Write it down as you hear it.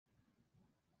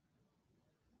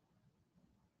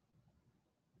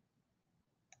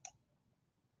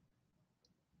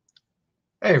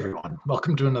Hey everyone,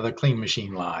 welcome to another Clean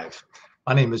Machine Live.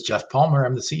 My name is Geoff Palmer.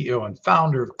 I'm the CEO and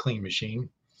founder of Clean Machine.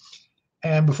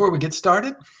 And before we get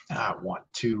started, I want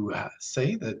to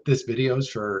say that this video is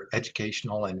for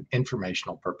educational and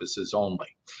informational purposes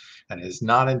only and is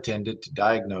not intended to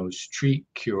diagnose, treat,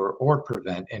 cure, or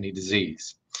prevent any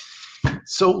disease.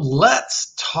 So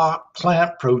let's talk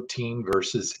plant protein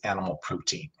versus animal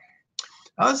protein.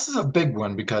 Now, this is a big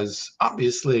one because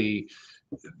obviously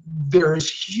there's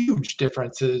huge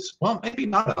differences. Well, maybe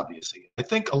not obviously. I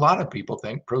think a lot of people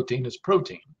think protein is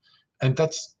protein, and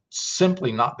that's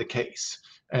simply not the case.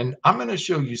 And I'm going to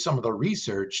show you some of the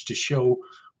research to show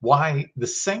why the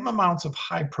same amounts of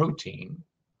high protein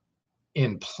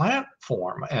in plant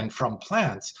form and from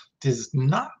plants does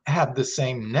not have the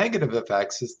same negative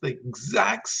effects as the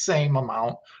exact same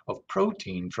amount of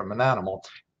protein from an animal.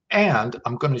 And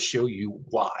I'm going to show you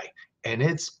why. And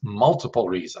it's multiple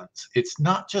reasons. It's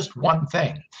not just one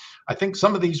thing. I think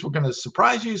some of these were going to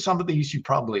surprise you. Some of these you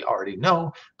probably already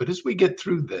know. But as we get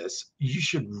through this, you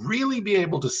should really be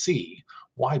able to see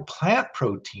why plant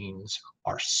proteins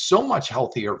are so much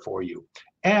healthier for you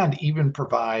and even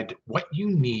provide what you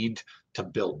need to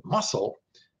build muscle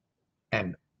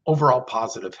and overall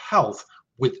positive health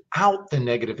without the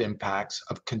negative impacts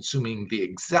of consuming the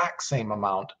exact same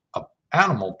amount of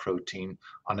animal protein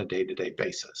on a day-to-day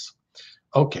basis.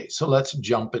 Okay, so let's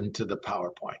jump into the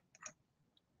PowerPoint.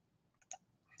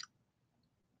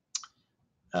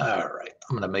 All right,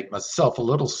 I'm going to make myself a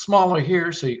little smaller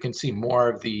here so you can see more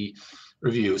of the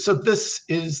review. So this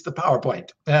is the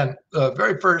PowerPoint. And the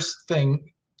very first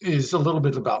thing is a little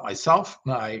bit about myself.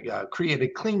 I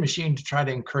created Clean Machine to try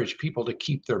to encourage people to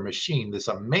keep their machine, this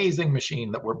amazing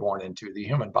machine that we're born into, the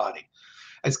human body,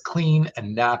 as clean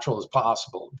and natural as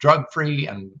possible, drug-free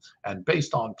and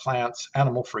based on plants,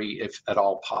 animal-free if at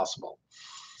all possible.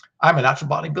 I'm a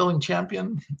natural bodybuilding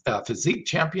champion, a physique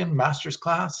champion, master's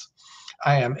class.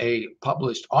 I am a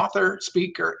published author,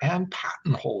 speaker, and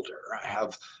patent holder. I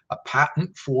have a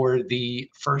patent for the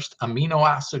first amino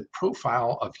acid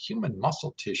profile of human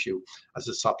muscle tissue as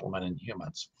a supplement in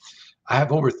humans. I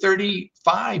have over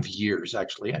 35 years,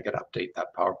 actually, I got to update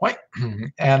that PowerPoint,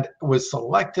 and was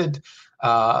selected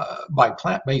by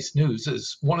Plant-Based News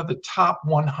as one of the top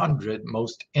 100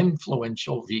 most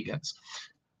influential vegans.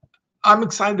 I'm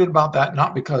excited about that,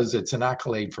 not because it's an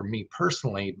accolade for me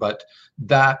personally, but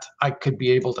that I could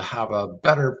be able to have a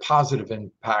better positive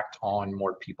impact on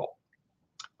more people.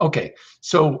 Okay,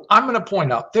 so I'm going to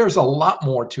point out there's a lot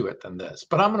more to it than this,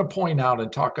 but I'm going to point out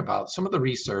and talk about some of the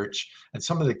research and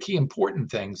some of the key important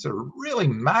things that are really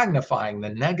magnifying the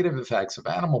negative effects of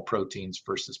animal proteins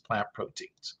versus plant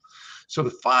proteins. So the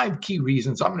 5 key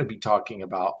reasons I'm going to be talking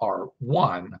about are: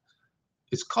 1,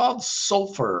 it's called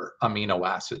sulfur amino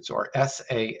acids, or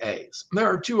SAAs. There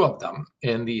are 2 of them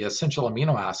in the essential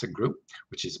amino acid group,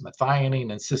 which is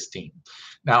methionine and cysteine.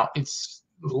 Now, it's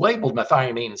labeled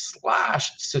methionine /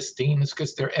 cysteine is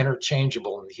because they're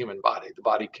interchangeable in the human body. The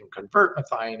body can convert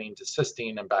methionine to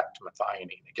cysteine and back to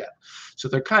methionine again. So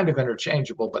they're kind of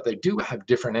interchangeable, but they do have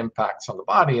different impacts on the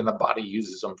body, and the body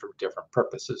uses them for different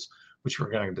purposes, which we're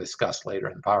going to discuss later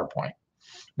in PowerPoint.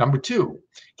 Number 2,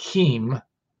 heme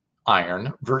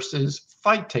iron versus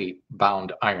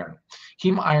phytate-bound iron.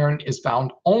 Heme iron is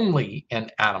found only in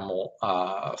animal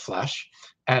flesh,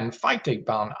 and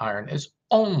phytate-bound iron is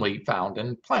only found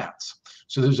in plants.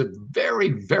 So there's a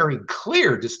very, very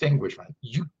clear distinguishment.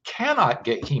 You cannot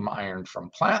get heme iron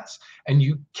from plants, and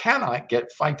you cannot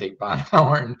get phytate-bound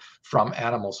iron from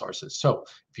animal sources. So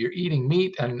if you're eating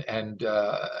meat and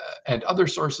other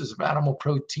sources of animal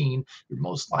protein, you're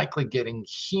most likely getting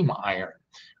heme iron.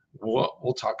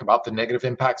 We'll talk about the negative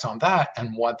impacts on that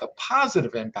and what the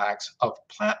positive impacts of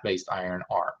plant-based iron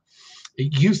are.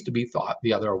 It used to be thought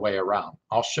the other way around.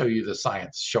 I'll show you the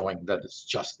science showing that it's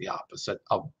just the opposite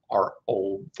of our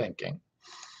old thinking.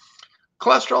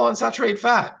 Cholesterol and saturated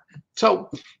fat. So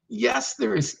yes,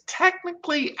 there is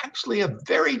technically actually a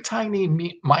very tiny,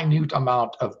 minute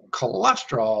amount of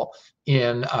cholesterol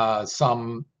in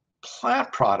some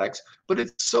plant products, but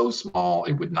it's so small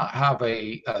it would not have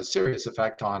a serious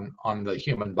effect on the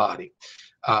human body.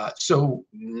 So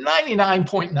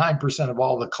 99.9% of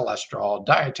all the cholesterol,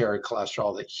 dietary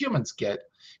cholesterol that humans get,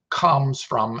 comes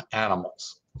from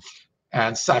animals.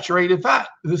 And saturated fat,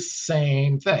 the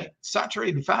same thing.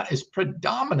 Saturated fat is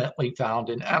predominantly found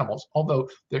in animals, although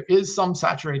there is some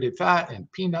saturated fat in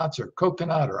peanuts or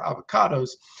coconut or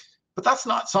avocados. But that's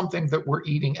not something that we're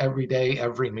eating every day,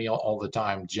 every meal, all the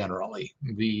time, generally.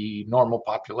 The normal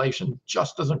population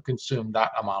just doesn't consume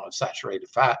that amount of saturated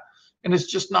fat, and it's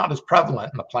just not as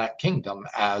prevalent in the plant kingdom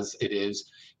as it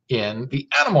is in the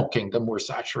animal kingdom, where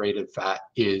saturated fat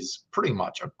is pretty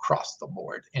much across the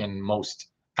board in most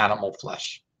animal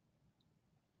flesh.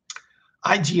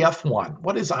 IGF-1.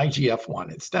 What is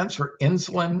IGF-1? It stands for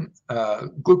insulin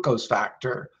glucose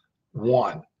factor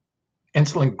 1.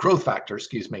 Insulin growth factor,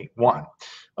 excuse me, 1.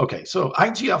 Okay, so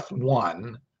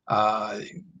IGF-1,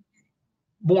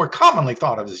 more commonly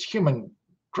thought of as human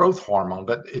growth hormone,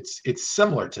 but it's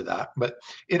similar to that. But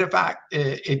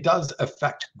it does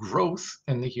affect growth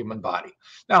in the human body.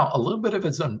 Now, a little bit of it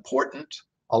is important.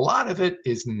 A lot of it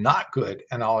is not good,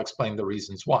 and I'll explain the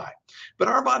reasons why. But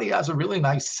our body has a really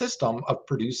nice system of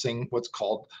producing what's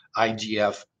called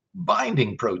IGF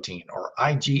binding protein, or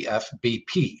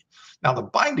IGF-BP. Now, the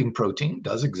binding protein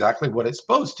does exactly what it's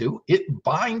supposed to. It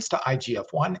binds to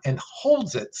IGF-1 and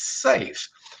holds it safe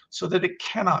so that it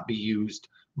cannot be used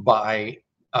by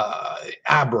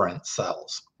aberrant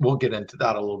cells. We'll get into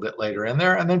that a little bit later in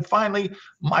there. And then finally,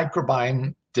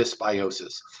 microbiome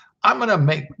dysbiosis.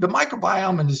 The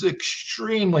microbiome is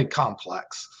extremely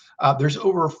complex. There's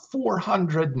over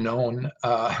 400 known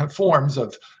forms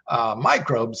of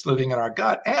microbes living in our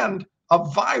gut, and a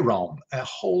virome, a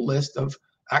whole list of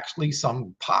actually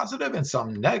some positive and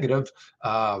some negative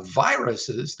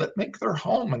viruses that make their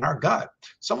home in our gut.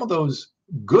 Some of those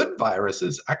good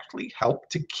viruses actually help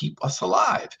to keep us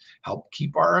alive, help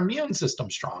keep our immune system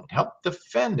strong, help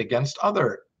defend against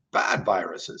other bad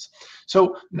viruses.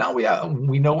 So now we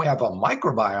know we have a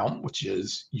microbiome, which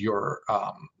is your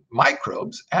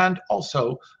microbes, and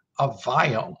also a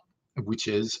viome, which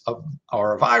is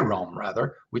or a virome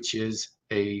rather, which is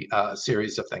a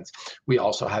series of things. We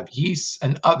also have yeasts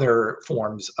and other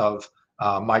forms of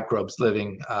microbes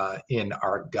living in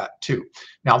our gut too.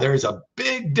 Now, there's a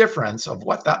big difference of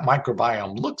what that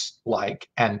microbiome looks like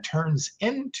and turns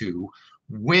into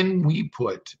when we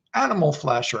put animal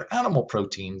flesh or animal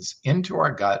proteins into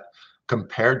our gut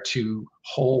compared to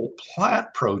whole plant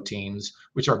proteins,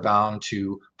 which are bound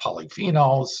to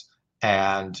polyphenols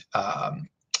and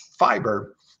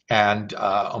fiber and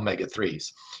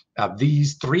omega-3s. Now,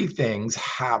 these three things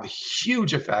have a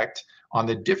huge effect on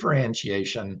the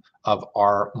differentiation of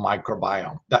our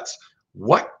microbiome. That's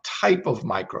what type of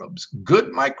microbes.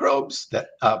 Good microbes that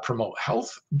promote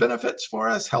health benefits for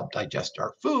us, help digest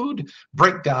our food,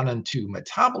 break down into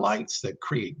metabolites that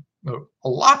create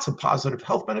lots of positive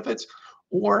health benefits,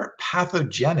 or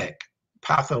pathogenic,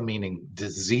 patho meaning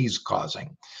disease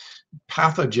causing,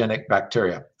 pathogenic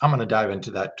bacteria. I'm going to dive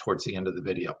into that towards the end of the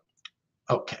video.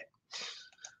 Okay,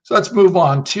 so let's move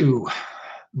on to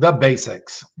the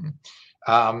basics.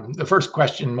 The first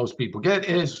question most people get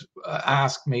is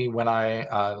ask me when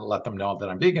I let them know that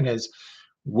I'm vegan is,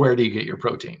 where do you get your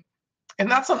protein?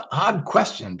 And that's an odd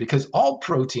question because all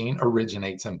protein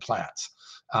originates in plants.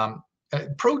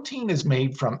 Protein is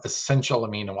made from essential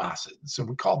amino acids. And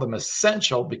we call them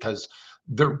essential because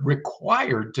they're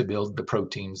required to build the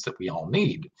proteins that we all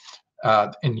need.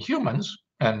 In humans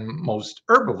and most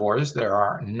herbivores, there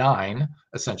are 9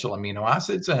 essential amino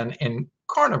acids, and in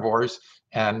carnivores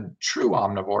and true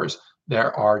omnivores,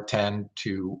 there are 10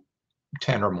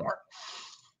 or more.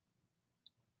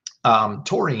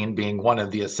 Taurine being one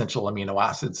of the essential amino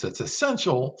acids that's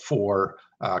essential for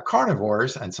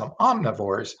carnivores and some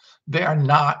omnivores, they are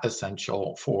not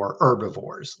essential for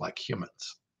herbivores like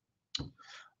humans.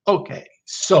 Okay,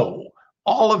 so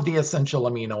all of the essential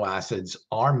amino acids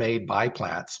are made by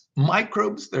plants.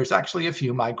 Microbes, there's actually a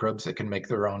few microbes that can make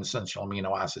their own essential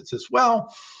amino acids as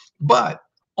well, but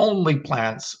only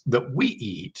plants that we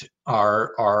eat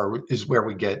is where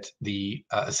we get the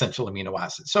essential amino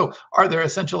acids. So are there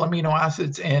essential amino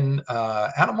acids in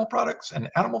animal products and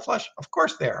animal flesh? Of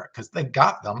course there are, because they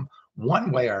got them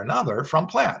one way or another from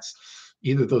plants.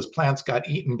 Either those plants got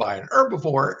eaten by an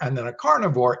herbivore and then a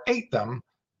carnivore ate them,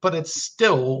 but it's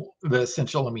still the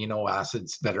essential amino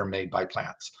acids that are made by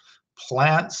plants.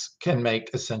 Plants can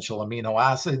make essential amino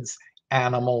acids,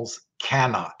 animals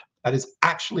cannot. That is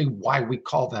actually why we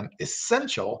call them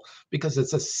essential, because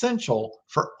it's essential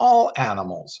for all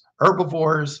animals,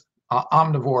 herbivores,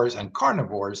 omnivores, and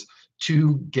carnivores,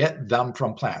 to get them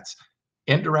from plants,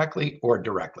 indirectly or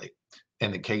directly.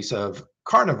 In the case of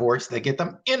carnivores, they get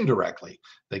them indirectly.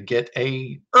 They get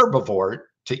a herbivore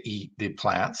to eat the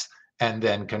plants and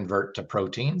then convert to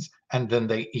proteins, and then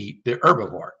they eat the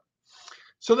herbivore.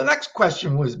 So the next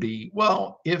question would be,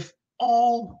 well, if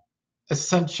all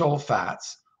essential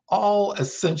fats, all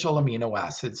essential amino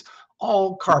acids,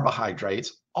 all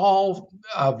carbohydrates, all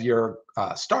of your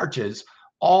starches,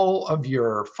 all of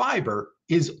your fiber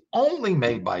is only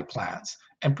made by plants,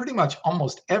 And pretty much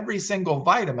almost every single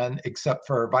vitamin, except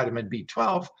for vitamin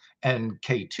B12 and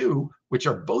K2, which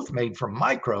are both made from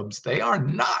microbes, they are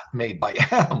not made by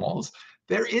animals.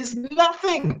 There is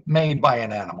nothing made by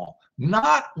an animal,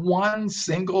 not one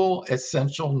single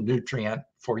essential nutrient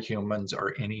for humans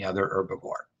or any other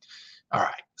herbivore. All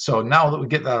right, so now that we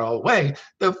get that all away,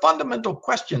 the fundamental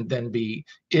question then be,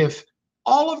 if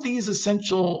all of these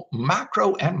essential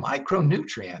macro and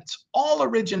micronutrients all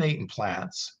originate in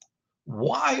plants,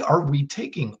 why are we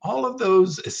taking all of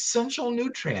those essential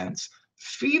nutrients,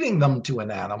 feeding them to an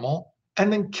animal,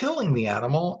 and then killing the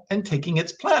animal and taking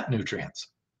its plant nutrients?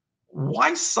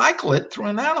 Why cycle it through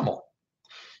an animal?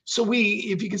 So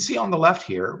if you can see on the left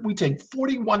here, we take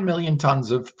 41 million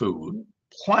tons of food,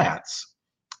 plants,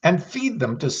 and feed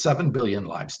them to 7 billion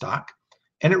livestock,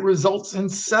 and it results in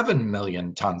 7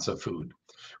 million tons of food.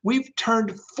 We've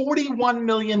turned 41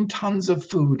 million tons of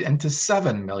food into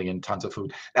 7 million tons of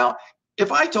food. Now,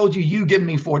 if I told you, you give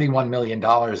me $41 million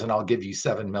and I'll give you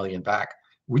 7 million back,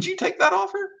 would you take that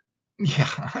offer? Yeah,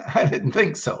 I didn't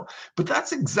think so. But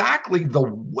that's exactly the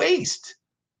waste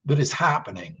that is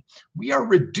happening. We are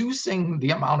reducing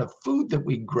the amount of food that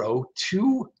we grow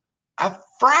to a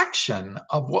fraction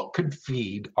of what could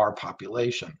feed our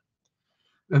population.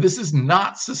 Now, this is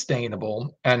not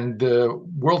sustainable, and the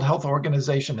World Health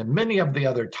Organization and many of the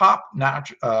other top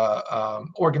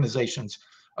organizations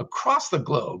across the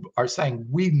globe are saying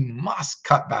we must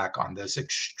cut back on this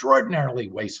extraordinarily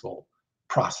wasteful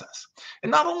process.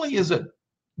 And not only is it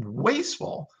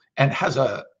wasteful and has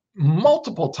a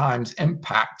multiple times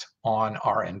impact on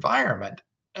our environment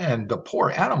and the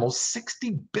poor animals,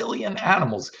 60 billion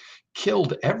animals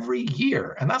killed every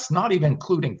year. And that's not even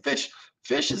including fish.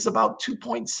 Fish is about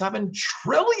 2.7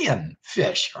 trillion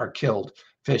fish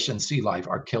and sea life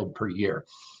are killed per year.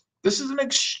 This is an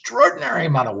extraordinary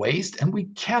amount of waste, and we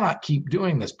cannot keep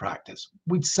doing this practice.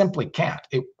 We simply can't.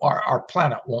 Our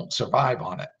planet won't survive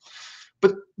on it.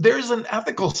 But there's an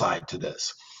ethical side to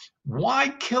this. Why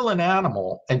kill an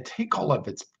animal and take all of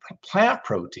its plant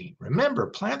protein? Remember,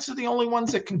 plants are the only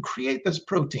ones that can create this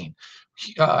protein.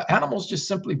 Animals just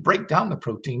simply break down the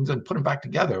proteins and put them back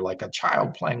together like a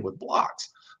child playing with blocks.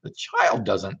 The child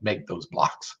doesn't make those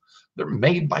blocks. They're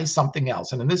made by something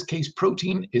else. And in this case,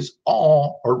 protein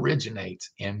originates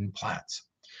in plants.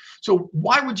 So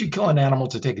why would you kill an animal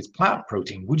to take its plant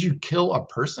protein? Would you kill a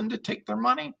person to take their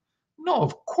money? No,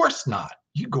 of course not.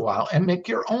 You go out and make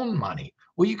your own money.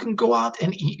 Well, you can go out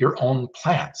and eat your own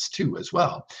plants too as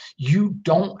well. You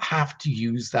don't have to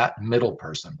use that middle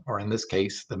person, or in this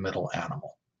case, the middle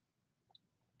animal.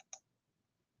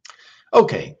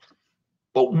 Okay,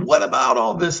 but what about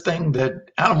all this thing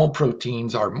that animal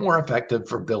proteins are more effective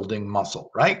for building muscle,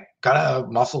 right? Gotta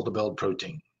have muscle to build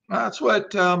protein. That's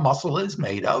what muscle is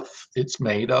made of. It's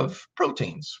made of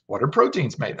proteins. What are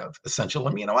proteins made of? Essential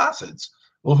amino acids.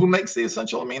 Well, who makes the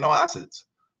essential amino acids?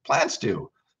 Plants do.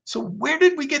 So where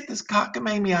did we get this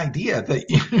cockamamie idea that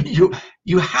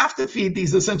you have to feed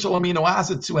these essential amino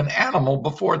acids to an animal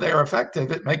before they're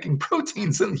effective at making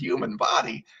proteins in the human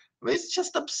body? I mean, it's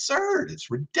just absurd. It's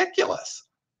ridiculous.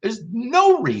 There's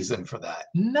no reason for that.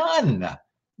 None.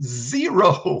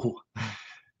 Zero.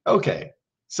 Okay,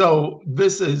 so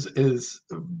this is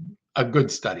a good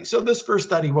study. So this first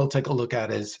study we'll take a look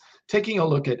at is taking a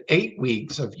look at 8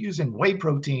 weeks of using whey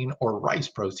protein or rice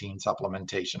protein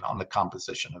supplementation on the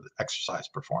composition of the exercise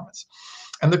performance.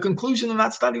 And the conclusion in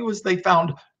that study was they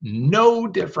found no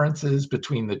differences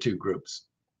between the two groups.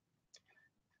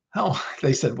 Oh,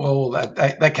 they said, well,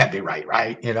 that can't be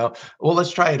right? You know, well,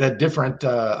 let's try it a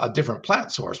different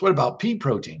plant source. What about pea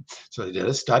protein? So they did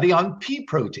a study on pea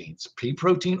proteins. Pea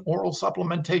protein oral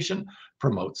supplementation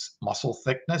promotes muscle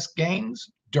thickness gains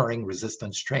during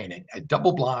resistance training. A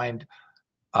double-blind,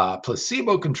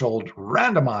 placebo-controlled,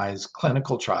 randomized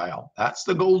clinical trial. That's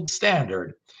the gold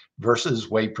standard versus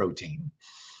whey protein.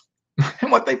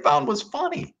 And what they found was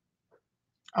funny.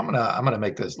 I'm gonna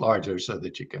make this larger so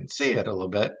that you can see it a little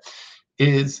bit,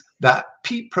 is that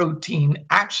pea protein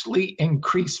actually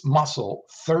increased muscle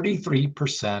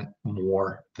 33%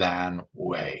 more than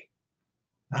whey.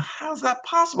 Now, how's that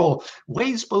possible?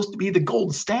 Whey is supposed to be the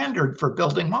gold standard for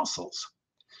building muscles.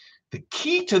 The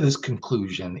key to this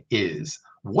conclusion is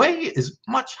whey is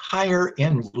much higher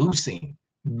in leucine.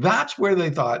 That's where they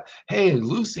thought, hey,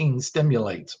 leucine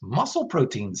stimulates muscle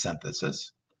protein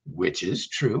synthesis, which is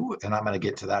true, and I'm going to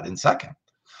get to that in a second.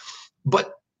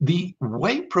 But the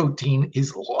whey protein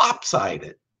is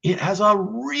lopsided. It has a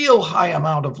real high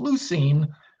amount of leucine,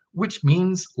 which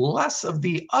means less of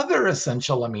the other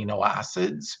essential amino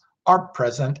acids are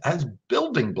present as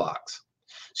building blocks.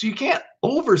 So you can't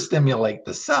overstimulate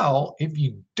the cell if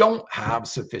you don't have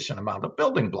sufficient amount of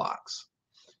building blocks.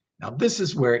 Now, this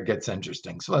is where it gets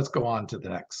interesting. So let's go on to the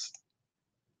next.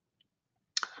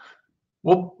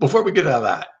 Well, before we get out of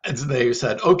that, they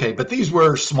said, okay, but these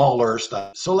were smaller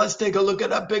studies. So let's take a look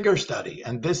at a bigger study.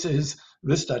 And this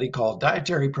study called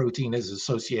Dietary Protein is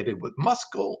Associated with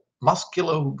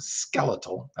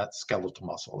Musculoskeletal, that's skeletal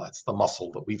muscle. That's the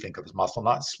muscle that we think of as muscle,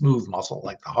 not smooth muscle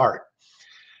like the heart.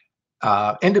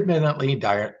 Independently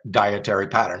dietary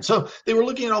patterns. So they were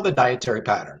looking at all the dietary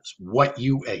patterns, what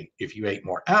you ate. If you ate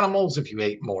more animals, if you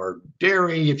ate more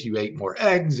dairy, if you ate more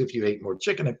eggs, if you ate more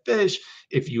chicken and fish,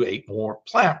 if you ate more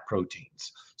plant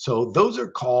proteins. So those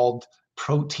are called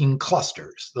protein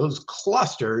clusters. Those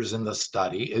clusters in the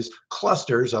study is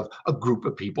clusters of a group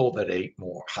of people that ate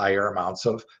more higher amounts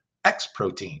of X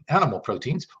protein, animal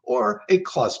proteins, or a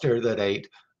cluster that ate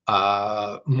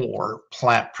more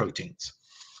plant proteins.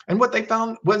 And what they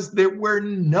found was there were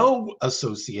no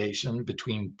association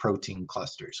between protein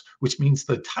clusters, which means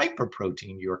the type of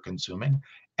protein you're consuming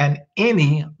and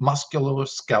any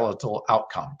musculoskeletal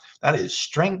outcome. That is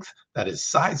strength, that is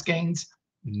size gains,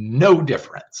 no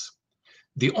difference.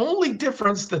 The only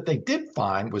difference that they did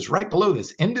find was right below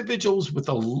this. Individuals with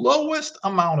the lowest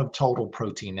amount of total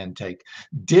protein intake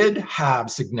did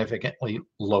have significantly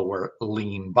lower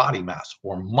lean body mass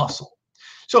or muscle.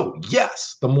 So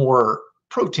yes, the more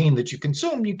protein that you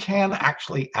consume, you can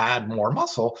actually add more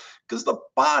muscle because the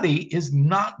body is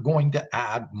not going to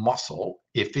add muscle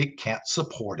if it can't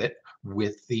support it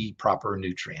with the proper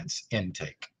nutrients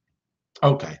intake.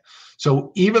 Okay,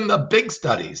 so even the big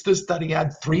studies, this study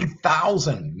had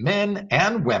 3,000 men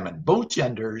and women, both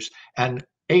genders, and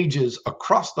ages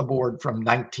across the board from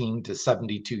 19 to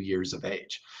 72 years of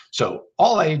age. So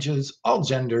all ages, all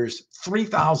genders,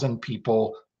 3,000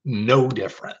 people, no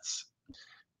difference.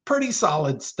 Pretty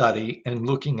solid study in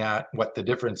looking at what the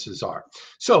differences are.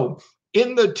 So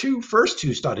in the first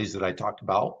two studies that I talked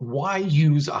about, why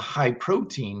use a high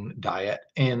protein diet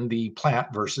in the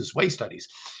plant versus whey studies?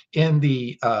 In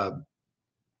the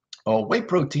whey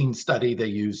protein study, they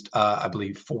used, I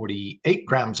believe, 48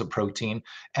 grams of protein,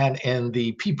 and in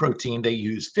the pea protein, they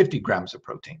used 50 grams of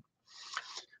protein.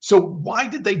 So why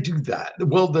did they do that?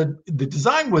 Well, the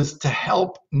design was to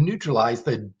help neutralize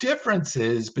the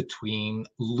differences between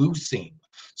leucine.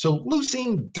 So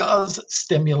leucine does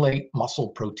stimulate muscle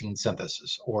protein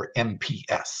synthesis, or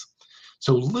MPS.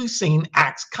 So leucine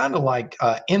acts kind of like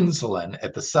insulin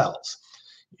at the cells.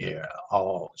 Yeah,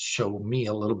 I'll show me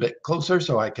a little bit closer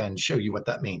so I can show you what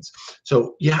that means.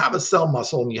 So you have a cell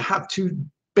muscle and you have two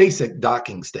basic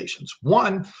docking stations.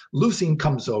 One, leucine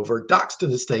comes over, docks to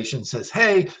the station, says,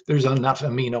 hey, there's enough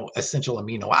essential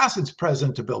amino acids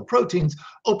present to build proteins,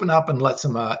 open up and let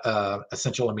some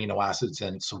essential amino acids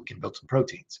in so we can build some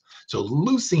proteins. So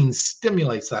leucine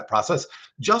stimulates that process,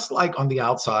 just like on the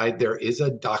outside, there is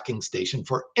a docking station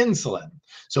for insulin.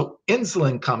 So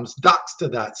insulin comes, docks to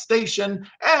that station,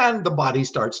 and the body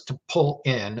starts to pull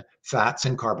in fats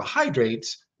and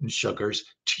carbohydrates and sugars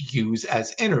to use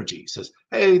as energy. Says,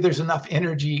 hey, there's enough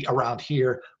energy around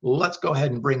here. Let's go ahead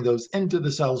and bring those into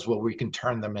the cells where we can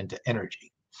turn them into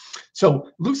energy. So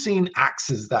leucine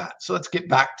acts as that. So let's get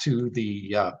back to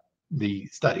the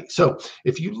study. So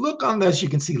if you look on this, you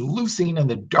can see leucine in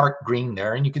the dark green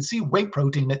there, and you can see whey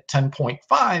protein at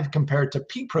 10.5 compared to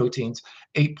pea proteins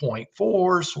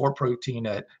 8.4, soy protein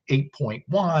at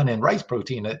 8.1, and rice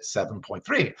protein at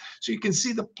 7.3. So you can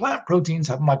see the plant proteins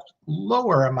have much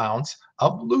lower amounts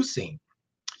of leucine.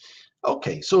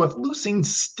 Okay, so if leucine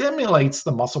stimulates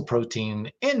the muscle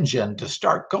protein engine to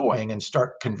start going and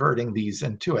start converting these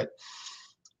into it,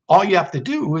 all you have to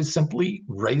do is simply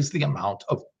raise the amount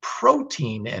of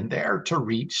protein in there to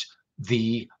reach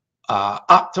the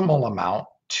optimal amount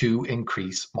to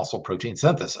increase muscle protein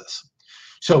synthesis.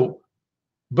 So,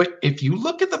 but if you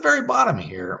look at the very bottom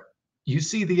here, you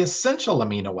see the essential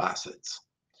amino acids.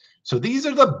 So these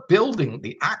are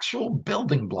the actual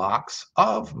building blocks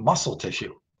of muscle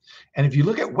tissue. And if you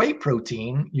look at whey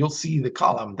protein, you'll see the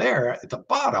column there at the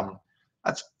bottom,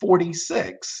 that's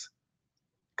 46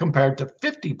 compared to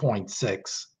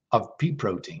 50.6 of pea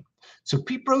protein. So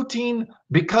pea protein,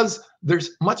 because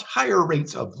there's much higher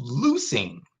rates of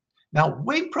leucine. Now,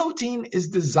 whey protein is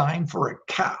designed for a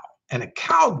cow, and a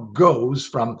cow goes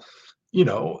from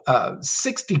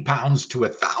 60 pounds to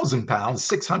 1,000 pounds,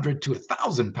 600 to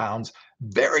 1,000 pounds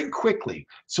very quickly.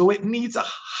 So it needs a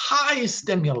high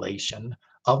stimulation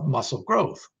of muscle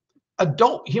growth.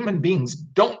 Adult human beings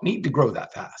don't need to grow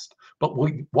that fast. But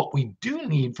what we do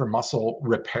need for muscle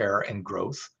repair and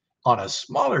growth on a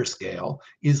smaller scale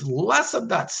is less of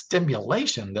that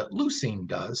stimulation that leucine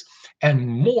does and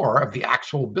more of the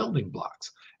actual building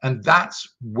blocks. And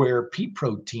that's where pea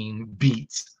protein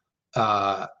beats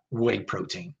whey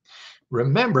protein.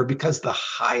 Remember, because the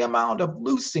high amount of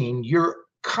leucine, you're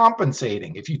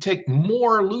compensating. If you take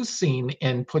more leucine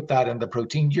and put that in the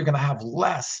protein, you're going to have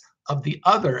less of the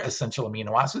other essential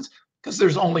amino acids because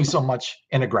there's only so much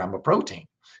in a gram of protein.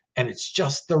 And it's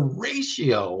just the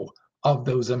ratio of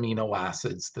those amino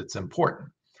acids that's important.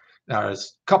 Now,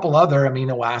 there's a couple other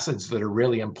amino acids that are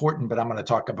really important, but I'm going to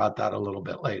talk about that a little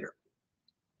bit later.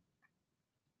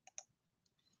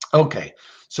 Okay,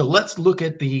 so let's look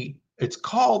at it's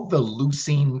called the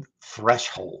leucine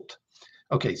threshold.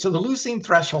 Okay, so the leucine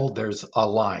threshold, there's a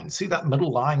line. See that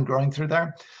middle line growing through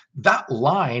there? That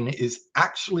line is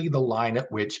actually the line at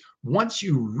which once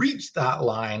you reach that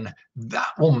line, that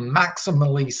will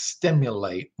maximally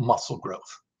stimulate muscle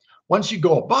growth. Once you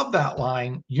go above that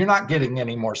line, you're not getting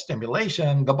any more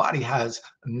stimulation. The body has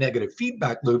negative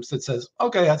feedback loops that says,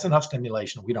 okay, that's enough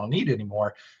stimulation. We don't need any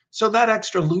more. So that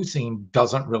extra leucine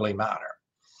doesn't really matter.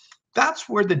 That's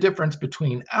where the difference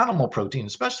between animal protein,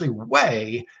 especially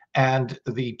whey, and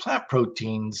the plant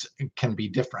proteins can be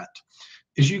different.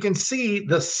 As you can see,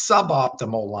 the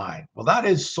suboptimal line, well, that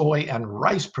is soy and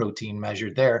rice protein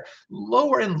measured there,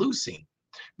 lower in leucine.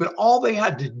 But all they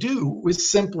had to do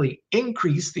was simply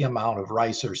increase the amount of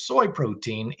rice or soy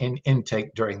protein in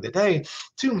intake during the day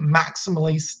to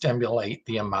maximally stimulate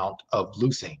the amount of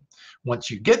leucine.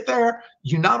 Once you get there,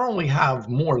 you not only have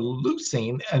more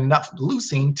leucine, enough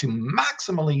leucine to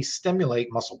maximally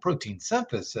stimulate muscle protein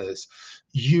synthesis,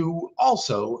 you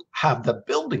also have the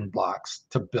building blocks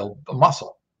to build the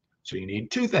muscle. So you need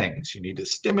two things. You need to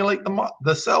stimulate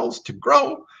the cells to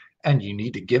grow, and you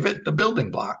need to give it the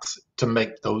building blocks to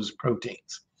make those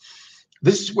proteins.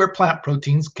 This is where plant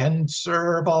proteins can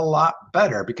serve a lot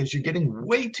better because you're getting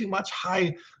way too much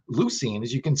high leucine,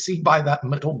 as you can see by that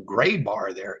middle gray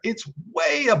bar there. It's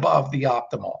way above the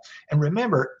optimal. And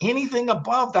remember, anything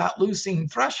above that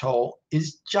leucine threshold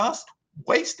is just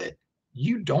wasted.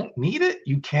 You don't need it.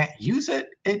 You can't use it.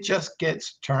 It just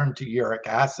gets turned to uric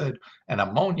acid and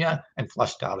ammonia and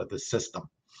flushed out of the system.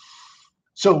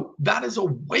 So that is a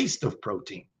waste of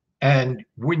protein. And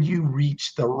when you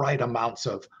reach the right amounts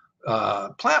of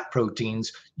plant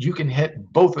proteins, you can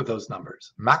hit both of those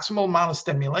numbers, maximal amount of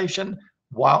stimulation,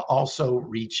 while also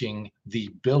reaching the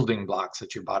building blocks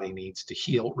that your body needs to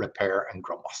heal, repair, and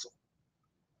grow muscle.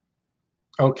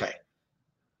 Okay.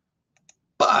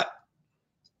 But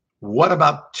what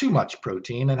about too much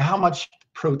protein, and how much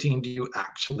protein do you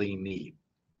actually need?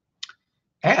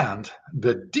 And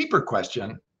the deeper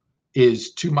question,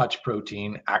 is too much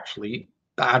protein actually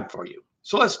bad for you?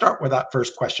 So let's start with that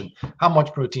first question. How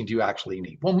much protein do you actually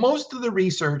need? Well, most of the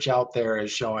research out there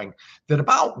is showing that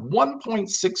about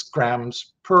 1.6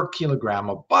 grams per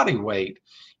kilogram of body weight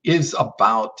is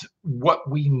about what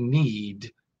we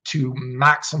need to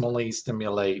maximally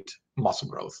stimulate muscle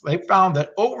growth. They found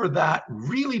that over that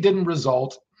really didn't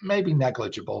result, maybe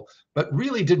negligible, but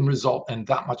really didn't result in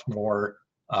that much more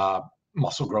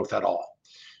muscle growth at all.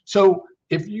 So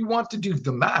if you want to do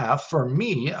the math, for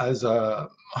me as a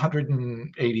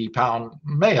 180-pound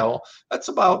male, that's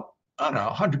about, I don't know,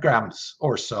 100 grams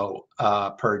or so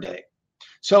per day.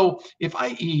 So if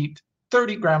I eat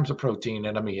 30 grams of protein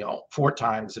in a meal 4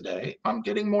 times a day, I'm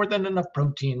getting more than enough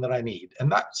protein that I need. And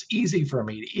that's easy for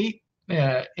me to eat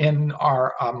in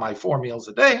my 4 meals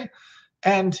a day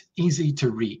and easy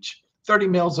to reach. 30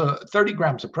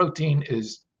 grams of protein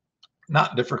is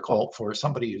not difficult for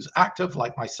somebody who's active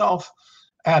like myself.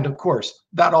 And of course,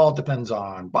 that all depends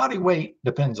on body weight,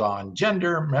 depends on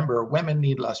gender. Remember, women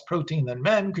need less protein than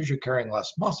men because you're carrying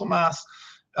less muscle mass.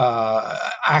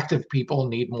 Active people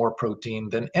need more protein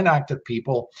than inactive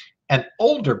people. And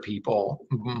older people,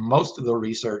 most of the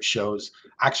research shows,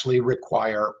 actually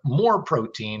require more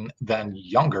protein than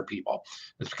younger people.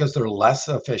 It's because they're less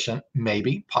efficient,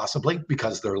 maybe, possibly,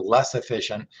 because they're less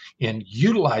efficient in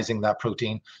utilizing that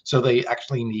protein. So they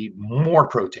actually need more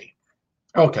protein.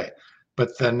 Okay.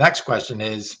 But the next question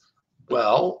is,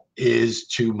 well, is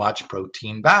too much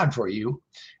protein bad for you?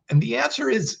 And the answer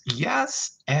is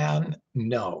yes and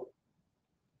no.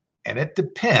 And it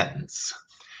depends.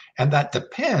 And that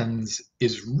depends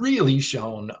is really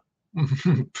shown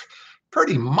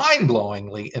pretty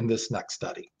mind-blowingly in this next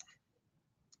study.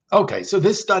 Okay, so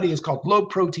this study is called Low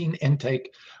Protein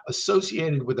Intake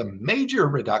Associated with a Major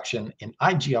Reduction in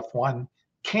IGF-1,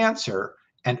 Cancer,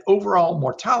 and Overall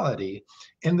Mortality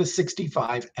in the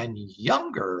 65 and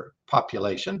younger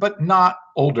population, but not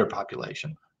older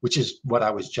population. which is what I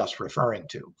was just referring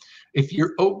to. If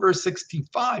you're over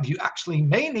 65, you actually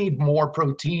may need more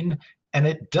protein, and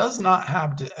it does not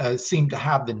have to, seem to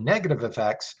have the negative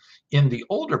effects in the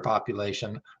older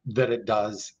population that it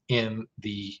does in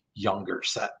the younger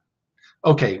set.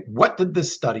 Okay, what did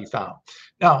this study found?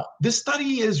 Now, this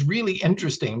study is really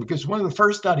interesting because one of the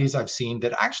first studies I've seen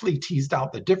that actually teased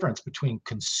out the difference between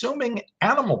consuming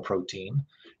animal protein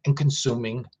and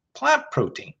consuming plant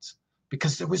proteins,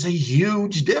 because there was a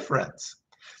huge difference.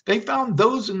 They found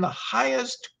those in the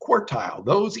highest quartile,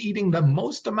 those eating the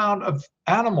most amount of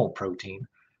animal protein,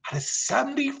 had a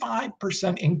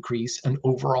 75% increase in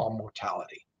overall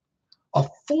mortality, a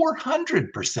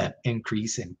 400%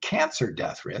 increase in cancer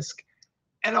death risk,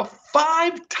 and a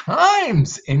 5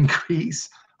 times increase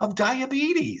of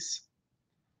diabetes.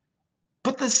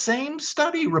 But the same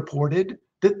study reported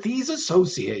that these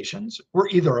associations were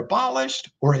either abolished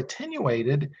or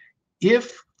attenuated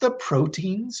if the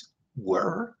proteins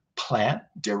were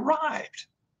plant-derived.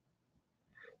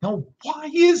 Now, why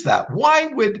is that? Why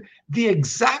would the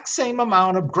exact same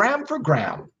amount of gram for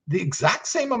gram, the exact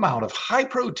same amount of high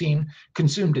protein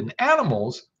consumed in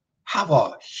animals have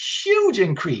a huge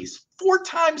increase, 4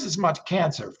 times as much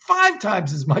cancer, 5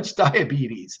 times as much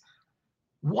diabetes?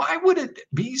 Why would it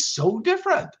be so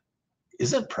different?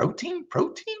 Isn't protein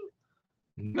protein?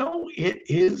 No, it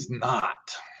is not.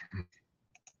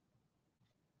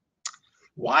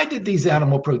 Why did these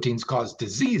animal proteins cause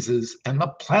diseases and the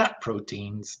plant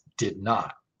proteins did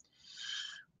not?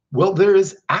 Well, there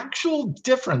is actual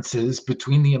differences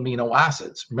between the amino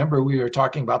acids. Remember, we were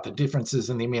talking about the differences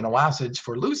in the amino acids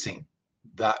for leucine,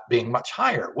 that being much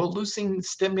higher. Well, leucine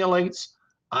stimulates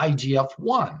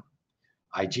IGF-1.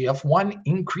 IGF-1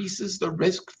 increases the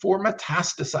risk for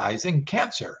metastasizing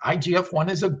cancer.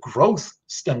 IGF-1 is a growth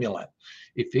stimulant.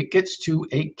 If it gets to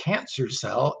a cancer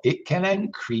cell, it can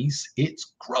increase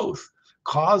its growth,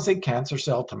 cause a cancer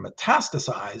cell to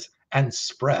metastasize and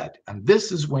spread. And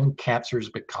this is when cancers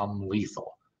become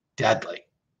lethal, deadly.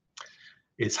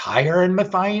 It's higher in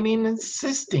methionine and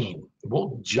cysteine.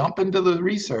 We'll jump into the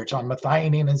research on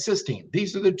methionine and cysteine.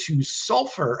 These are the 2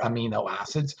 sulfur amino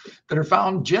acids that are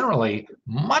found generally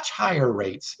much higher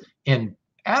rates in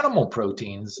animal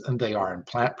proteins than they are in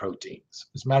plant proteins.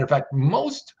 As a matter of fact,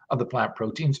 most of the plant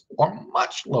proteins are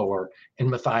much lower in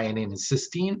methionine and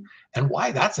cysteine, and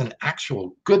why that's an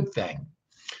actual good thing.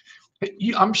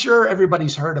 I'm sure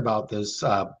everybody's heard about this,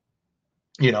 that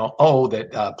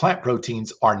plant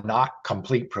proteins are not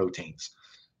complete proteins.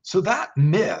 So that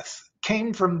myth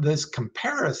came from this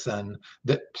comparison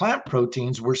that plant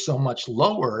proteins were so much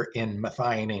lower in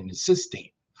methionine and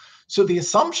cysteine. So the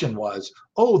assumption was,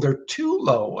 they're too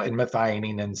low in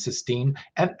methionine and cysteine,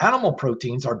 and animal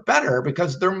proteins are better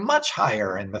because they're much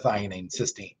higher in methionine and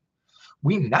cysteine.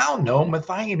 We now know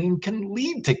methionine can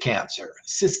lead to cancer.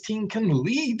 Cysteine can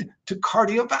lead to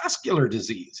cardiovascular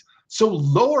disease. So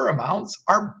lower amounts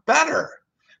are better.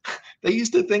 They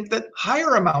used to think that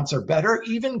higher amounts are better,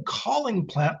 even calling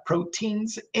plant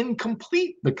proteins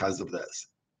incomplete because of this.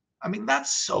 I mean,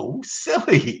 that's so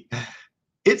silly.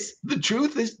 The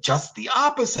truth is just the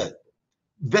opposite,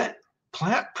 that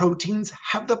plant proteins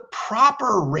have the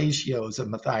proper ratios of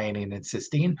methionine and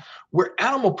cysteine, where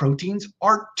animal proteins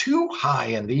are too high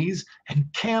in these and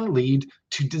can lead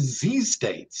to disease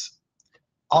states.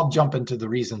 I'll jump into the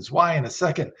reasons why in a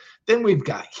second. Then we've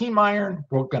got heme iron.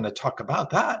 We're going to talk about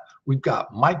that. We've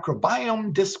got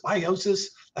microbiome dysbiosis.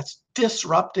 That's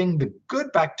disrupting the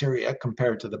good bacteria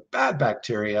compared to the bad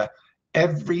bacteria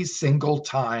every single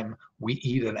time we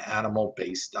eat an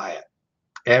animal-based diet.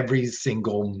 Every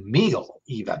single meal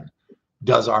even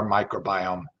does our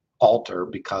microbiome alter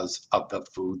because of the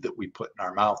food that we put in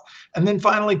our mouth. And then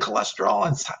finally, cholesterol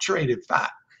and saturated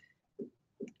fat.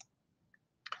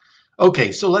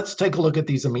 Okay, so let's take a look at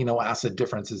these amino acid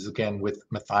differences again with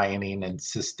methionine and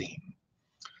cysteine.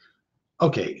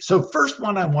 Okay, so first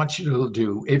one I want you to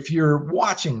do, if you're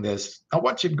watching this, I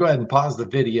want you to go ahead and pause the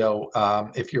video.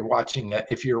 If you're watching it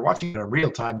in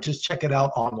real time, just check it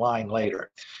out online later.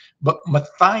 But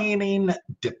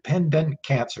methionine-dependent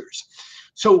cancers.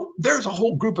 So there's a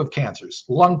whole group of cancers: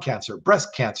 lung cancer,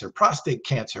 breast cancer, prostate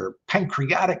cancer,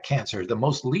 pancreatic cancer, the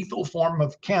most lethal form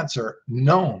of cancer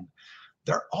known.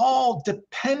 They're all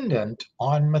dependent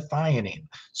on methionine.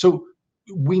 So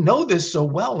we know this so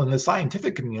well in the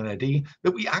scientific community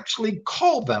that we actually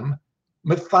call them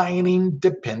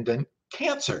methionine-dependent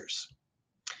cancers.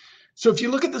 So if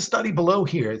you look at the study below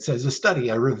here, it says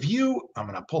a review, I'm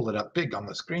going to pull it up big on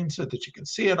the screen so that you can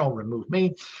see it. I'll remove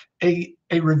me. A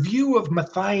review of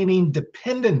methionine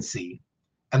dependency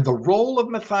And the role of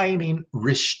methionine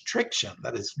restriction,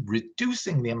 that is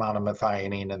reducing the amount of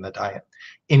methionine in the diet,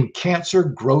 in cancer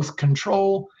growth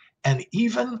control and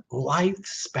even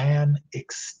lifespan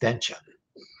extension.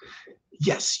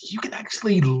 Yes, you can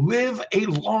actually live a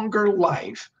longer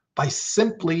life by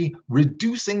simply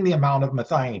reducing the amount of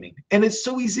methionine. And it's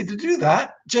so easy to do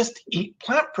that. Just eat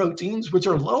plant proteins, which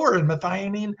are lower in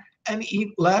methionine, and eat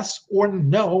less or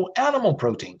no animal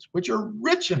proteins, which are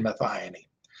rich in methionine.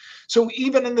 So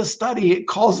even in the study, it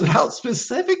calls it out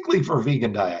specifically for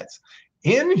vegan diets.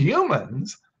 In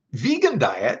humans, vegan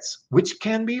diets, which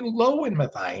can be low in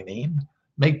methionine,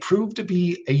 may prove to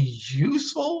be a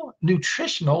useful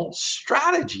nutritional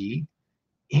strategy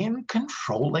in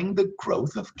controlling the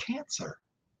growth of cancer.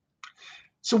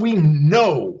 So we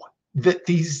know that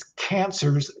these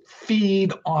cancers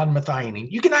feed on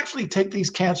methionine. You can actually take these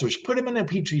cancers, put them in a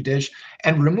petri dish,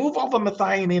 and remove all the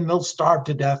methionine, they'll starve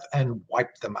to death and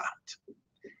wipe them out.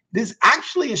 There's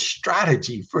actually a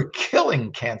strategy for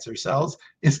killing cancer cells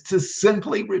is to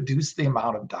simply reduce the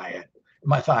amount of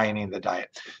methionine in the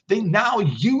diet. They now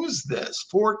use this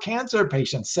for cancer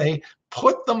patients, say,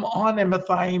 put them on a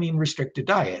methionine restricted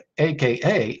diet,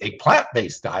 AKA a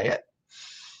plant-based diet.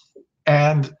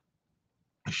 And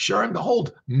sure and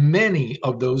behold, many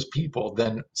of those people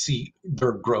then see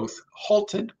their growth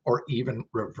halted or even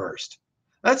reversed.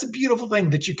 That's a beautiful thing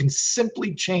that you can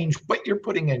simply change what you're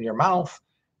putting in your mouth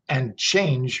and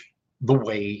change the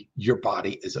way your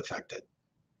body is affected.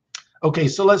 Okay,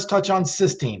 so let's touch on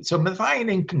cysteine. So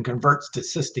methionine can convert to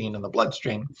cysteine in the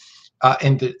bloodstream,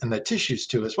 in the tissues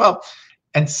too as well.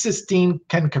 And cysteine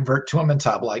can convert to a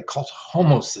metabolite called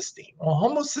homocysteine. Well,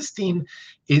 homocysteine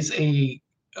is a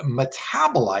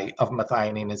metabolite of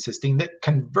methionine and cysteine that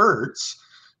converts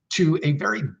to a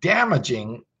very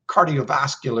damaging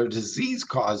cardiovascular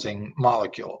disease-causing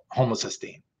molecule,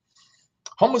 homocysteine.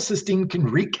 Homocysteine can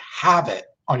wreak havoc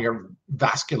on your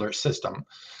vascular system,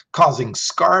 causing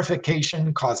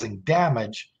scarification, causing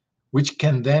damage, which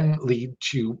can then lead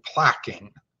to plaquing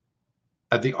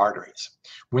of the arteries.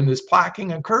 When this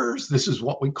plaquing occurs, this is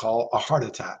what we call a heart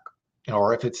attack,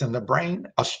 or if it's in the brain,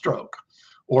 a stroke,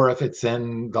 or if it's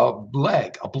in the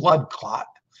leg, a blood clot,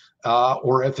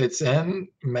 or if it's in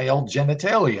male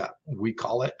genitalia, we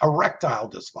call it erectile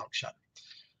dysfunction.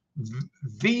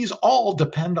 These all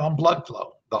depend on blood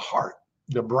flow, the heart,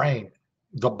 the brain,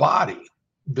 the body,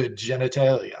 the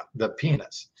genitalia, the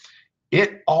penis.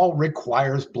 It all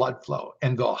requires blood flow.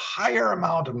 And the higher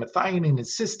amount of methionine and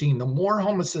cysteine, the more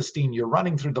homocysteine you're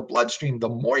running through the bloodstream, the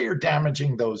more you're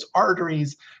damaging those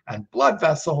arteries and blood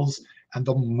vessels, and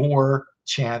the more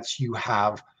chance you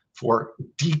have for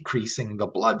decreasing the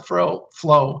blood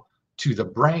flow to the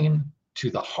brain, to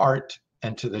the heart,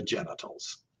 and to the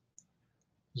genitals.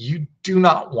 You do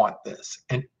not want this.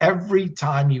 And every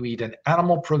time you eat an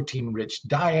animal protein-rich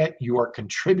diet, you are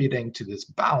contributing to this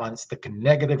balance that can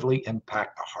negatively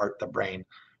impact the heart, the brain,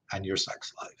 and your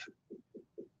sex life.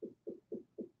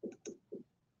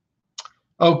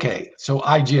 Okay, so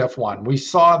IGF-1. We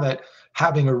saw that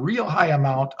having a real high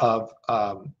amount of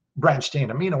branched-chain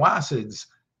amino acids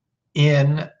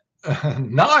in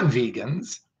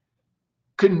non-vegans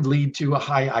could lead to a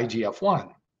high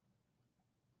IGF-1.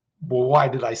 Well, why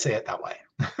did I say it that way?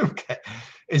 Okay,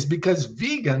 is because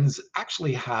vegans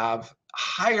actually have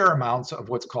higher amounts of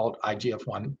what's called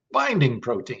IGF-1 binding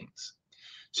proteins.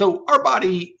 So our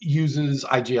body uses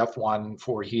IGF-1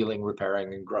 for healing,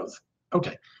 repairing, and growth.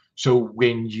 Okay, so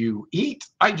when you eat,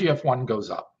 IGF-1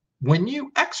 goes up. When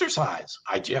you exercise,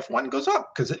 IGF-1 goes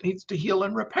up because it needs to heal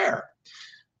and repair.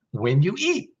 When you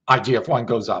eat, IGF-1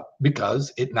 goes up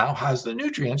because it now has the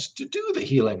nutrients to do the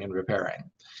healing and repairing.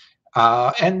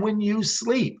 And when you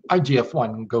sleep,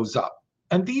 IGF-1 goes up.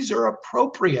 And these are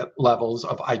appropriate levels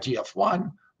of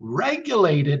IGF-1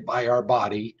 regulated by our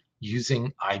body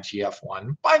using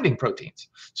IGF-1 binding proteins.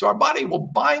 So our body will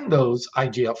bind those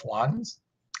IGF-1s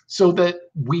so that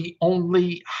we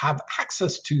only have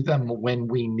access to them when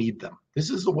we need them. This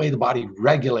is the way the body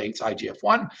regulates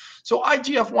IGF-1. So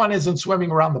IGF-1 isn't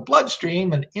swimming around the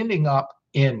bloodstream and ending up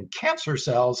in cancer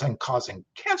cells and causing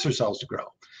cancer cells to grow.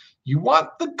 You want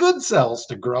the good cells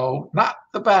to grow, not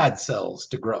the bad cells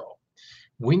to grow.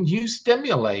 When you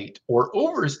stimulate or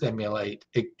overstimulate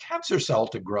a cancer cell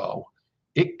to grow,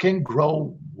 it can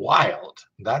grow wild.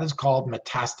 That is called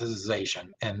metastasization.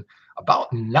 And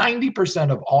about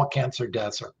 90% of all cancer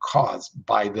deaths are caused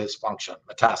by this function,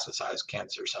 metastasized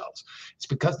cancer cells. It's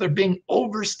because they're being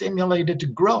overstimulated to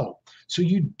grow. So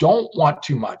you don't want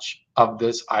too much of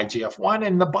this IGF-1,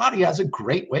 and the body has a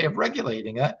great way of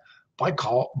regulating it by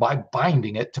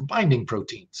binding it to binding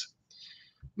proteins.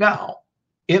 Now,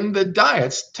 In the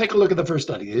diets, take a look at the first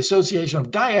study, the association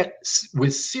of diet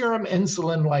with serum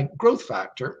insulin-like growth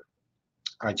factor,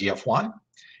 IGF-1,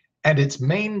 and its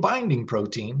main binding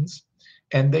proteins.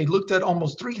 And they looked at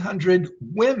almost 300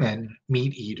 women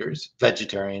meat eaters,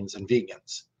 vegetarians, and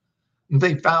vegans.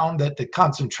 They found that the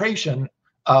concentration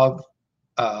of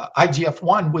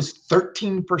IGF-1 was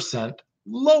 13%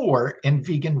 lower in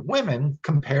vegan women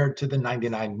compared to the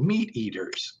 99 meat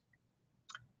eaters.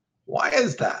 Why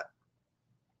is that?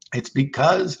 It's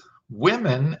because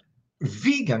vegan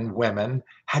women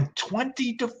had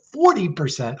 20 to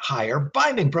 40% higher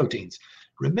binding proteins.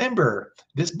 Remember,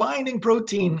 this binding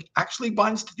protein actually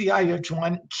binds to the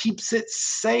IGF-1, keeps it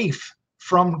safe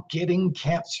from getting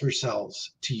cancer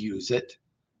cells to use it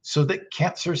so that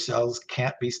cancer cells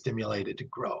can't be stimulated to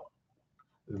grow.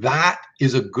 That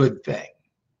is a good thing.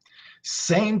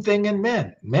 Same thing in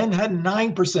men. Men had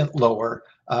 9% lower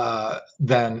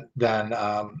than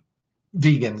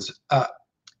vegans,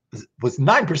 was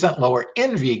 9% lower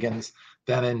in vegans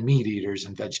than in meat eaters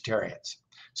and vegetarians.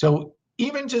 So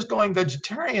even just going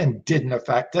vegetarian didn't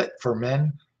affect it for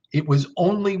men. It was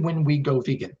only when we go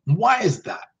vegan. Why is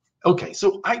that? Okay,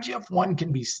 so IGF-1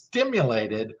 can be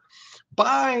stimulated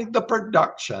by the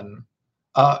production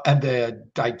and the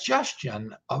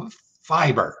digestion of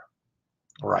fiber.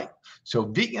 Right. So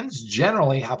vegans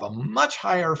generally have a much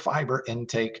higher fiber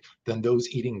intake than those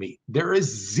eating meat. There is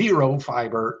zero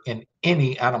fiber in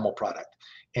any animal product.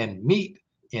 In meat,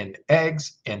 in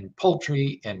eggs, in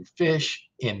poultry, in fish,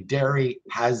 in dairy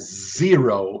has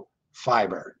zero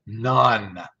fiber.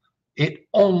 None. It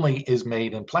only is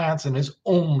made in plants and is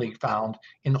only found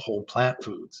in whole plant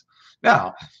foods.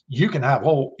 Now, you can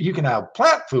have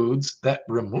plant foods that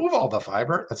remove all the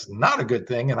fiber. That's not a good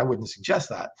thing, and I wouldn't suggest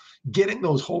that. Getting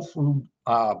those whole food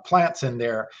plants in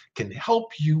there can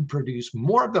help you produce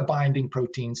more of the binding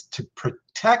proteins to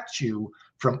protect you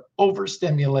from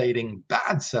overstimulating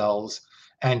bad cells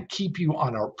and keep you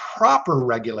on a proper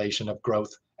regulation of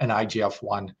growth and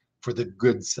IGF-1 for the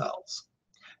good cells.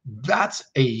 That's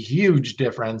a huge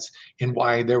difference in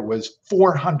why there was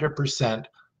 400%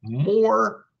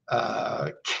 more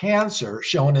cancer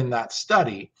shown in that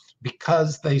study,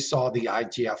 because they saw the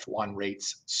IGF-1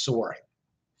 rates soaring.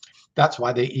 That's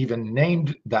why they even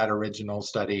named that original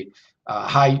study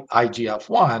high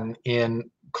IGF-1 in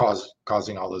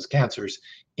causing all those cancers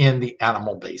in the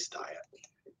animal-based diet.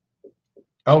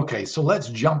 Okay, so let's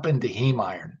jump into heme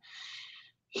iron.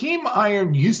 Heme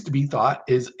iron used to be thought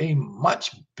is a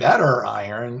much better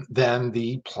iron than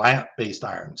the plant-based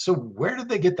iron. So where did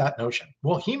they get that notion?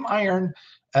 Well, heme iron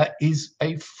is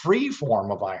a free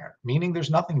form of iron, meaning there's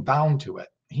nothing bound to it.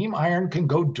 Heme iron can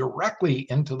go directly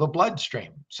into the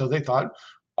bloodstream. So they thought,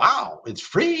 wow, it's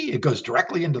free. It goes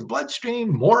directly into the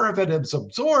bloodstream. More of it is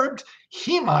absorbed.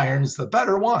 Heme iron's the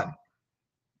better one.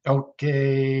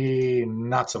 Okay,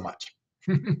 not so much.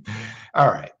 All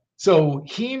right. So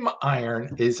heme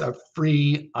iron is a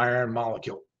free iron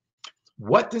molecule.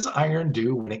 What does iron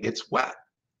do when it gets wet?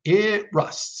 It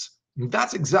rusts.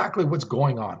 That's exactly what's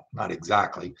going on. Not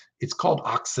exactly. It's called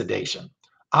oxidation.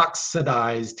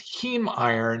 Oxidized heme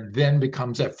iron then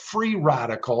becomes a free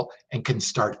radical and can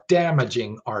start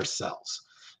damaging our cells.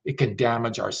 It can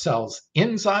damage our cells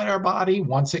inside our body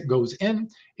once it goes in.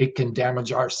 It can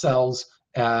damage our cells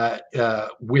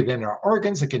within our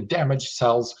organs. It can damage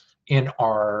cells in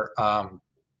our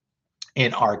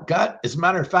gut. As a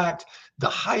matter of fact, the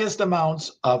highest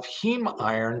amounts of heme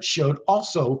iron showed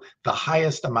also the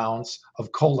highest amounts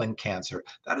of colon cancer.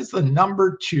 That is the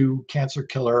 #2 cancer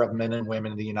killer of men and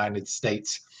women in the United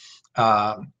States.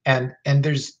 And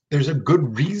there's a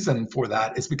good reason for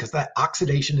that. It's because that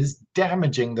oxidation is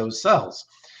damaging those cells.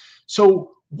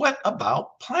 So what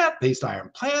about plant-based iron?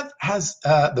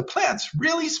 The plants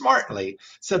really smartly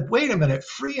said, wait a minute,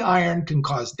 free iron can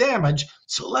cause damage,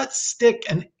 so let's stick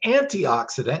an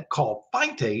antioxidant called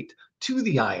phytate to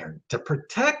the iron to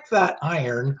protect that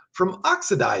iron from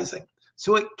oxidizing,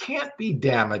 so it can't be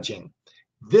damaging.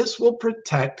 This will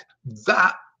protect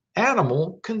that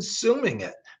animal consuming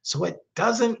it, so it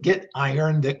doesn't get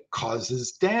iron that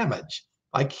causes damage,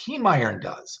 like heme iron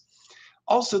does.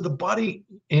 Also, the body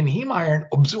in heme iron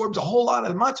absorbs a whole lot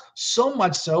of so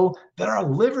much so that our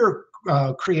liver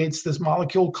creates this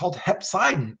molecule called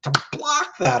hepcidin to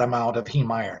block that amount of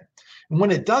heme iron. And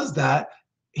when it does that,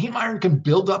 heme iron can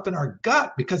build up in our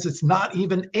gut because it's not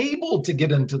even able to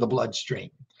get into the bloodstream.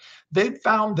 They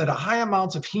found that a high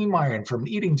amounts of heme iron from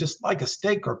eating just like a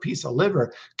steak or a piece of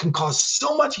liver can cause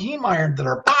so much heme iron that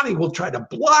our body will try to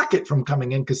block it from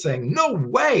coming in, because saying, no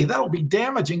way, that'll be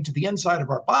damaging to the inside of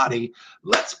our body.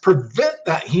 Let's prevent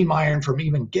that heme iron from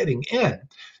even getting in.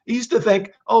 They used to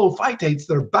think, oh, phytates,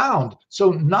 they're bound,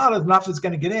 so not enough is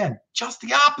going to get in. Just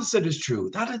the opposite is true,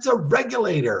 that it's a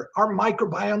regulator. Our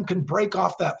microbiome can break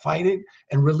off that phytate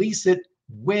and release it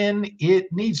when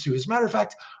it needs to. As a matter of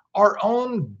fact, our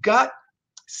own gut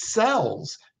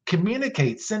cells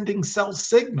communicate, sending cell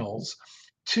signals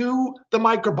to the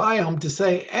microbiome to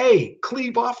say, hey,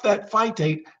 cleave off that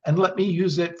phytate and let me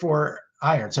use it for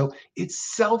iron. So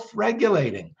it's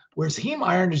self-regulating, whereas heme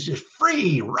iron is just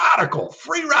free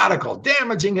radical,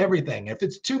 damaging everything. If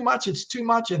it's too much, it's too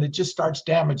much, and it just starts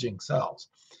damaging cells.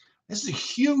 This is a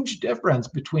huge difference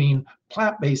between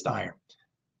plant-based iron.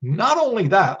 Not only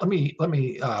that, let me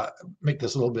make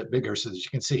this a little bit bigger so that you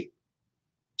can see.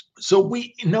 So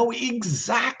we know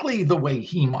exactly the way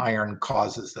heme iron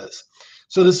causes this.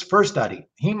 So this first study,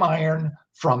 heme iron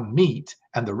from meat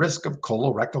and the risk of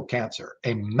colorectal cancer,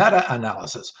 a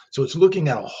meta-analysis. So it's looking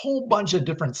at a whole bunch of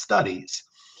different studies,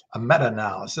 a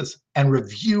meta-analysis and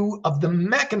review of the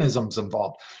mechanisms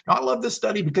involved. Now, I love this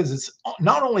study because it's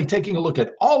not only taking a look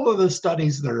at all of the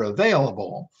studies that are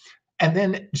available, and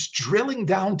then drilling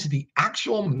down to the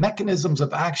actual mechanisms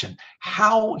of action,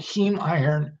 how heme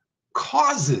iron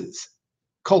causes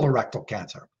colorectal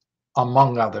cancer,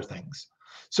 among other things.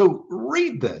 So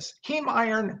read this. Heme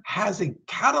iron has a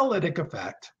catalytic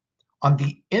effect on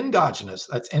the endogenous,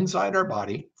 that's inside our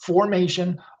body,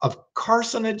 formation of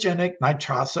carcinogenic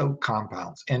nitroso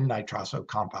compounds, N-nitroso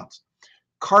compounds.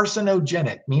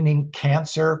 Carcinogenic, meaning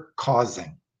cancer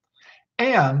causing.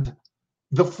 And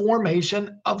the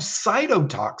formation of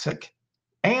cytotoxic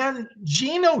and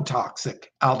genotoxic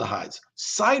aldehydes.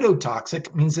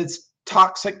 Cytotoxic means it's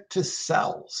toxic to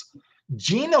cells.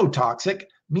 Genotoxic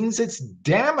means it's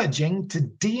damaging to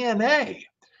DNA.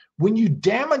 When you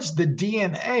damage the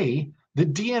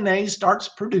DNA starts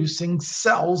producing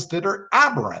cells that are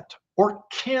aberrant or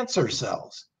cancer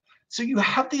cells. So you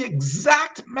have the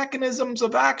exact mechanisms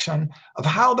of action of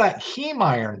how that heme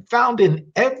iron found in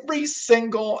every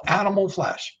single animal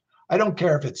flesh. I don't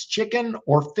care if it's chicken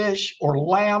or fish or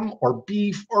lamb or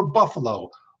beef or buffalo.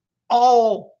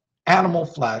 All animal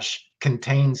flesh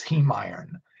contains heme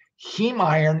iron. Heme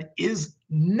iron is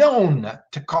known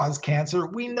to cause cancer.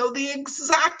 We know the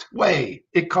exact way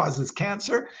it causes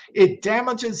cancer. It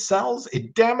damages cells,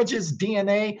 it damages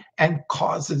DNA, and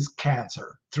causes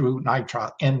cancer through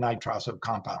N-nitroso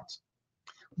compounds.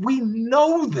 We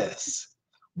know this.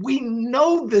 We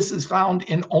know this is found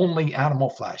in only animal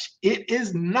flesh. It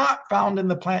is not found in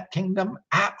the plant kingdom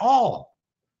at all.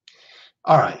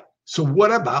 All right. So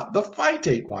what about the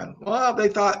phytate one? Well, they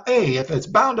thought, hey, if it's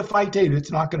bound to phytate,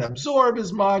 it's not going to absorb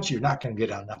as much. You're not going to get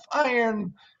enough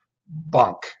iron.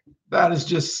 Bunk. That is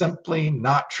just simply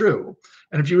not true.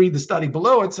 And if you read the study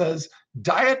below, it says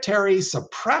dietary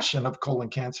suppression of colon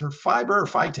cancer, fiber or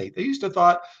phytate. They used to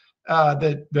thought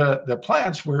that the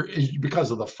plants were because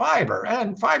of the fiber,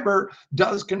 and fiber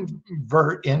does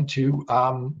convert into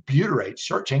butyrates,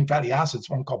 short chain fatty acids,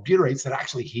 one called butyrates, that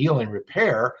actually heal and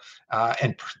repair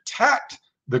and protect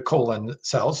the colon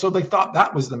cells. So they thought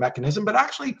that was the mechanism, but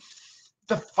actually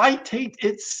the phytate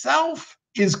itself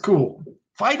is cool.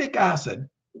 Phytic acid,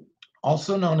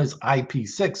 also known as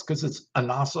IP6, because it's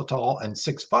inositol and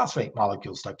 6-phosphate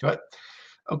molecules stuck to it.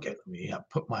 Okay, let me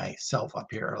put myself up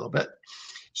here a little bit.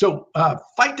 So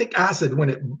phytic acid,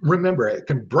 remember, it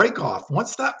can break off.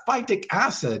 Once that phytic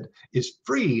acid is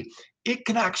free, it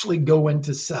can actually go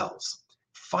into cells.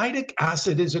 Phytic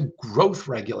acid is a growth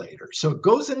regulator. So it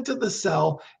goes into the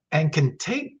cell and can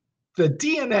take the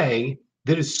DNA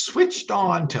that is switched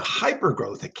on to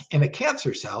hypergrowth in a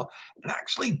cancer cell and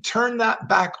actually turn that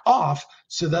back off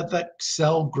so that that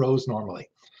cell grows normally.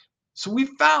 So we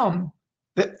found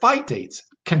that phytates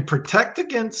can protect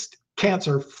against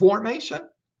cancer formation.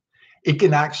 It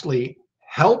can actually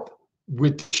help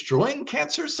with destroying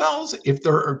cancer cells if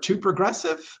they are too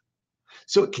progressive.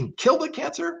 So it can kill the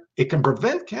cancer, it can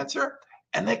prevent cancer,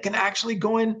 and it can actually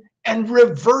go in and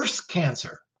reverse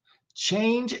cancer.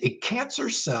 Change a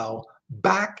cancer cell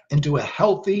back into a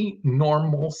healthy,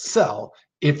 normal cell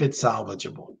if it's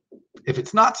salvageable. If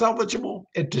it's not salvageable,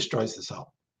 it destroys the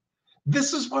cell.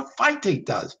 This is what phytate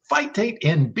does. Phytate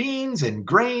in beans and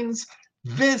grains.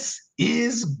 This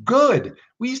is good.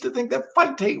 We used to think that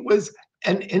phytate was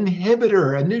an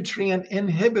inhibitor, a nutrient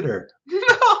inhibitor.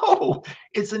 No,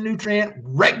 it's a nutrient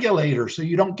regulator, so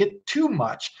you don't get too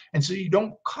much, and so you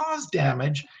don't cause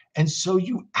damage, and so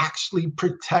you actually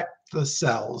protect the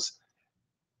cells,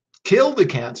 kill the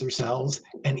cancer cells,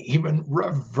 and even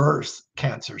reverse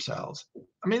cancer cells.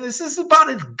 I mean, this is about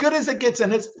as good as it gets,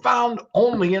 and it's found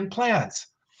only in plants.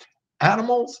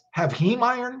 Animals have heme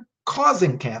iron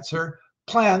causing cancer.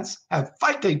 Plants have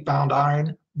phytate-bound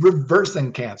iron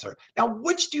reversing cancer. Now,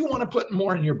 which do you want to put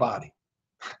more in your body?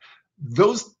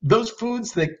 Those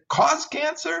foods that cause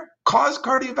cancer, cause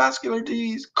cardiovascular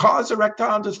disease, cause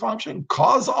erectile dysfunction,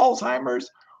 cause Alzheimer's,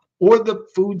 or the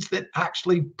foods that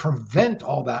actually prevent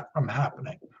all that from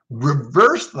happening,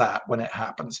 reverse that when it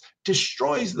happens,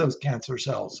 destroys those cancer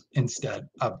cells instead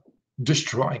of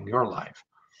destroying your life.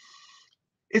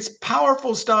 It's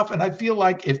powerful stuff. And I feel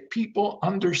like if people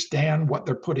understand what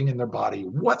they're putting in their body,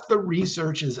 what the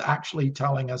research is actually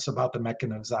telling us about the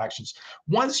mechanisms of actions,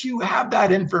 once you have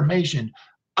that information,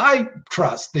 I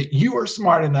trust that you are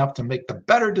smart enough to make the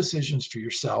better decisions for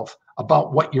yourself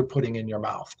about what you're putting in your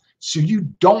mouth. So you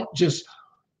don't just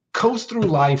coast through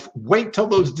life, wait till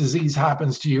those disease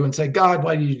happens to you and say, God,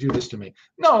 why did you do this to me?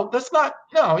 No, that's not,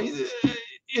 no,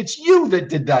 it's you that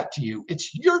did that to you.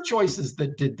 It's your choices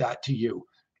that did that to you.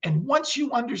 And once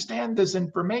you understand this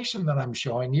information that I'm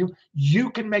showing you, you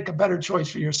can make a better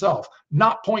choice for yourself,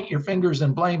 not point your fingers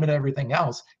and blame it everything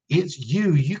else. It's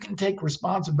you. You can take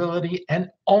responsibility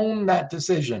and own that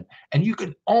decision, and you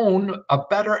can own a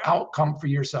better outcome for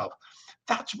yourself.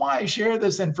 That's why I share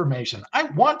this information. I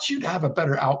want you to have a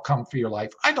better outcome for your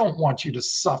life. I don't want you to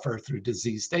suffer through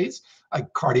disease states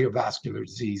like cardiovascular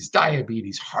disease,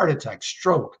 diabetes, heart attack,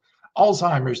 stroke,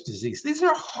 Alzheimer's disease. These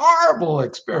are horrible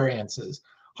experiences.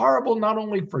 Horrible not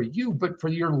only for you, but for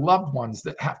your loved ones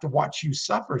that have to watch you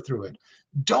suffer through it.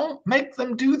 Don't make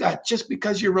them do that just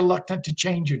because you're reluctant to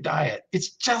change your diet. It's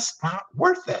just not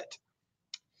worth it.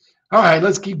 All right,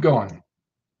 let's keep going.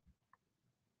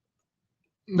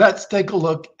 Let's take a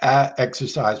look at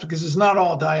exercise, because it's not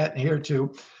all diet here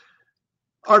too.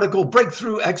 Article,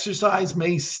 breakthrough exercise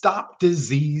may stop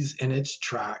disease in its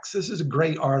tracks. This is a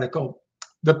great article.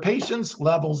 The patient's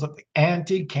levels of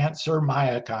anti-cancer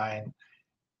myokine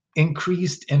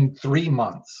increased in 3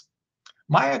 months.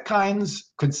 Myokines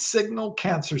could signal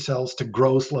cancer cells to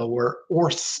grow slower or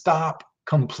stop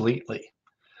completely.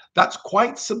 That's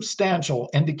quite substantial,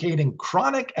 indicating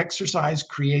chronic exercise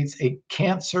creates a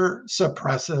cancer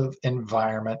suppressive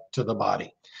environment to the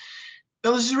body.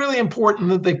 Now, this is really important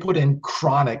that they put in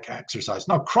chronic exercise.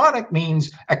 Now, chronic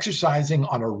means exercising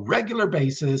on a regular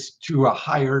basis to a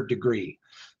higher degree.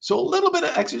 So a little bit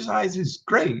of exercise is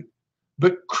great,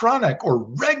 but chronic or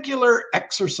regular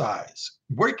exercise,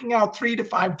 working out 3 to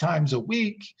 5 times a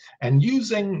week and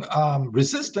using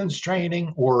resistance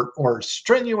training or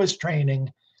strenuous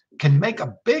training can make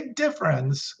a big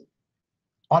difference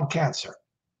on cancer,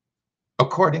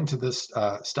 according to this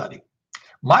study.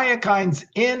 Myokines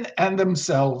in and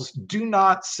themselves do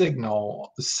not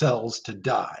signal cells to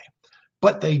die,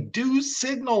 but they do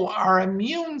signal our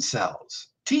immune cells,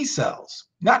 T cells,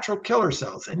 natural killer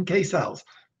cells, NK cells,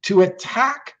 to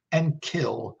attack and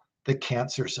kill the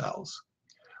cancer cells.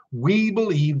 We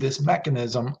believe this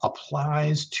mechanism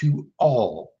applies to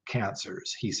all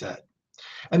cancers, he said.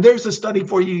 And there's a study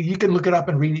for you. You can look it up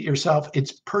and read it yourself.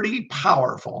 It's pretty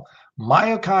powerful.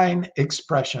 Myokine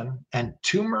expression and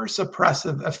tumor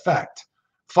suppressive effect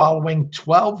following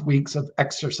 12 weeks of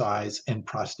exercise in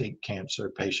prostate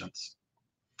cancer patients.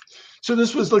 So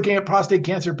this was looking at prostate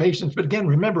cancer patients. But again,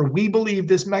 remember, we believe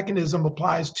this mechanism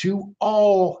applies to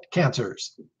all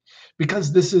cancers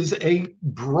because this is a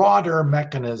broader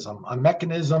mechanism, a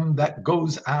mechanism that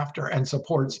goes after and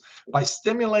supports by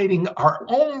stimulating our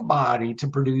own body to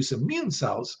produce immune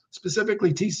cells,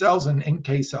 specifically T cells and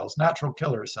NK cells, natural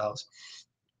killer cells,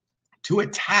 to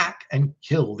attack and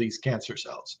kill these cancer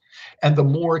cells. And the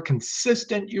more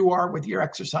consistent you are with your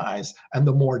exercise and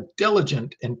the more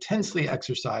diligent, intensely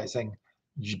exercising,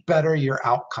 better your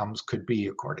outcomes could be,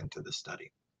 according to the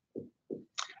study.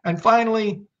 And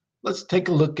finally, let's take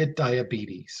a look at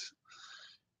diabetes.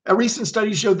 A recent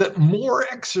study showed that more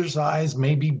exercise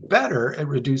may be better at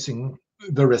reducing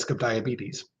the risk of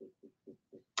diabetes.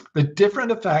 The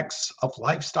different effects of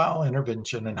lifestyle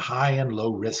intervention in high and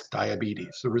low risk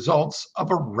diabetes, the results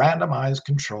of a randomized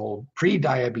controlled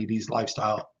pre-diabetes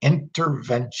lifestyle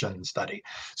intervention study.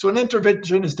 So an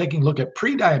intervention is taking a look at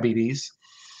pre-diabetes.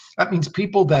 That means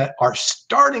people that are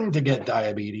starting to get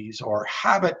diabetes or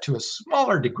have it to a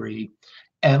smaller degree,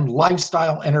 and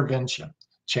lifestyle intervention,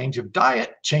 change of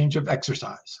diet, change of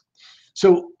exercise.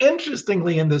 So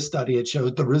interestingly, in this study, it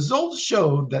showed the results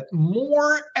showed that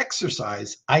more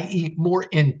exercise, i.e. more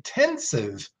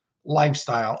intensive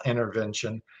lifestyle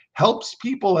intervention, helps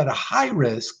people at a high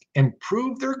risk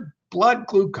improve their blood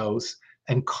glucose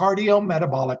and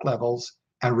cardiometabolic levels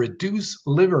and reduce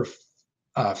liver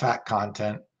fat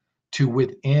content to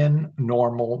within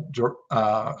normal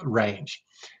range.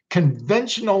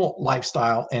 Conventional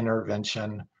lifestyle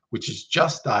intervention, which is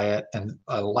just diet and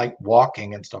light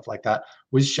walking and stuff like that,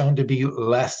 was shown to be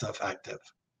less effective.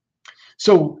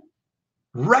 So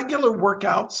regular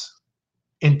workouts,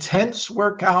 intense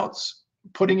workouts,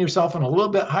 putting yourself in a little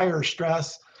bit higher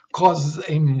stress causes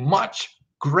a much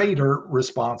greater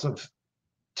response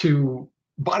to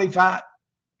body fat,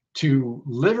 to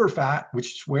liver fat,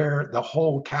 which is where the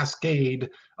whole cascade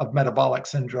of metabolic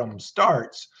syndrome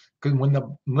starts. Because when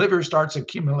the liver starts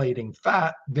accumulating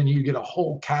fat, then you get a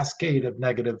whole cascade of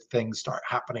negative things start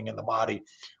happening in the body,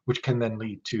 which can then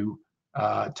lead to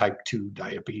type 2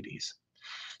 diabetes.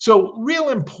 So real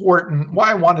important, why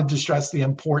I wanted to stress the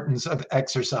importance of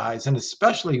exercise, and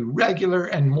especially regular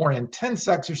and more intense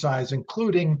exercise,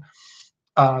 including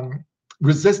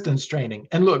resistance training.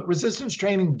 And look, resistance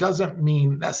training doesn't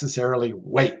mean necessarily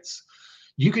weights.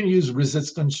 You can use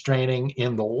resistance training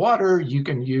in the water. You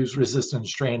can use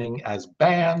resistance training as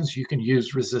bands. You can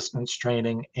use resistance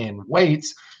training in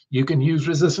weights. You can use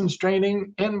resistance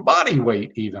training in body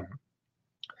weight even.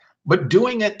 But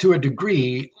doing it to a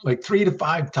degree, like 3 to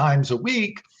 5 times a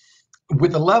week,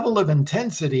 with a level of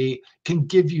intensity can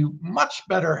give you much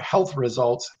better health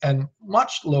results and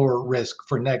much lower risk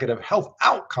for negative health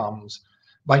outcomes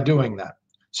by doing that.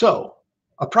 So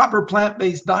a proper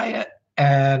plant-based diet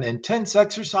and intense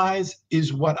exercise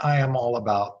is what I am all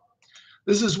about.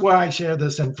 This is why I share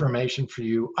this information for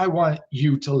you. I want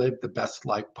you to live the best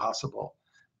life possible.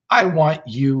 I want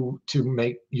you to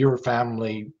make your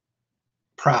family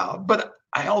proud, but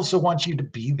I also want you to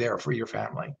be there for your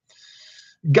family.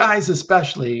 Guys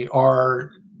especially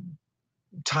are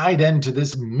tied into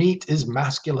this meat is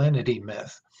masculinity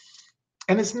myth.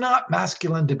 And it's not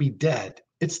masculine to be dead.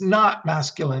 It's not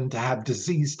masculine to have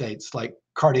disease states like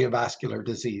cardiovascular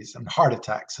disease and heart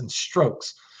attacks and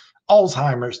strokes,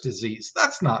 Alzheimer's disease.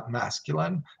 That's not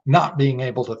masculine. Not being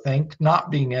able to think,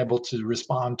 not being able to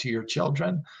respond to your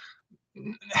children,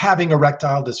 having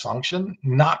erectile dysfunction,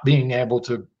 not being able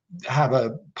to have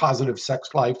a positive sex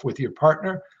life with your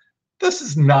partner. This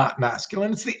is not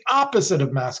masculine. It's the opposite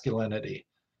of masculinity.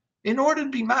 In order to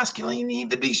be masculine, you need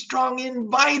to be strong and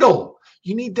vital.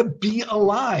 You need to be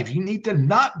alive. You need to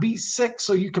not be sick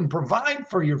so you can provide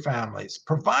for your families,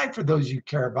 provide for those you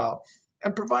care about,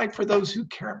 and provide for those who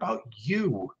care about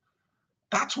you.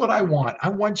 That's what I want. I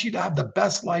want you to have the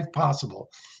best life possible.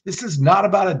 This is not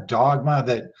about a dogma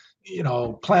that,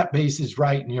 plant-based is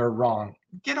right and you're wrong.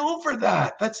 Get over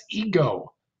that. That's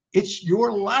ego. It's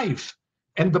your life.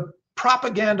 And the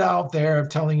propaganda out there of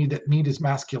telling you that meat is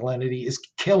masculinity is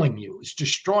killing you. It's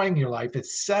destroying your life.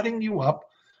 It's setting you up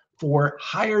for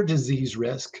higher disease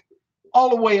risk all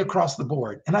the way across the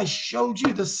board. And I showed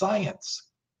you the science.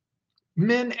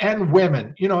 Men and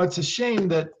women. It's a shame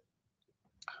that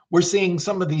we're seeing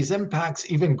some of these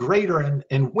impacts even greater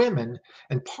in women.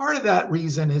 And part of that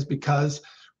reason is because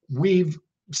we've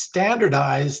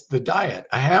standardized the diet.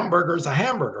 A hamburger is a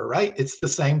hamburger, right? It's the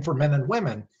same for men and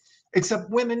women, except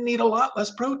women need a lot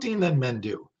less protein than men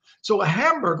do. So a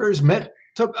hamburger is meant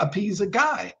to appease a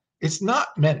guy. It's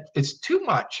not meant, it's too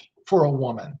much for a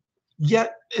woman.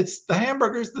 Yet the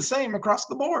hamburger is the same across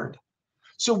the board.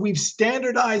 So we've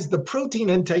standardized the protein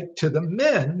intake to the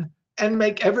men and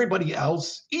make everybody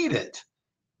else eat it.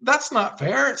 That's not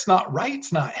fair. It's not right.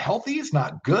 It's not healthy. It's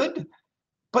not good.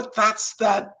 But that's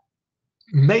that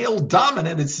male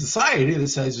dominated society that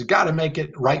says you got to make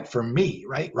it right for me,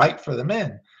 right for the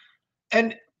men.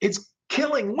 And it's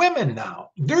killing women now.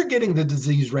 They're getting the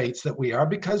disease rates that we are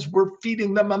because we're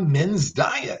feeding them a men's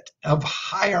diet of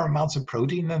higher amounts of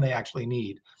protein than they actually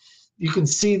need. You can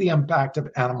see the impact of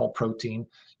animal protein.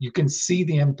 You can see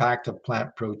the impact of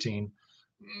plant protein.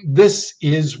 This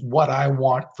is what I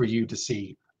want for you to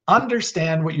see.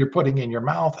 Understand what you're putting in your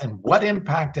mouth and what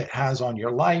impact it has on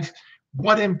your life,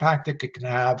 what impact it can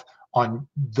have on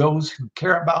those who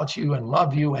care about you and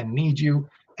love you and need you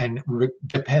and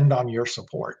depend on your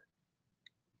support,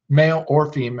 male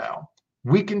or female.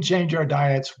 We can change our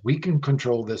diets. We can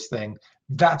control this thing.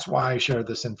 That's why I share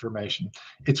this information.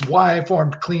 It's why I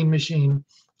formed Clean Machine,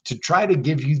 to try to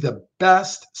give you the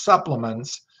best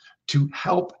supplements to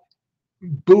help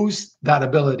boost that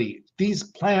ability. These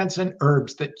plants and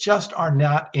herbs that just are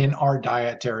not in our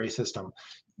dietary system.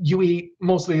 You eat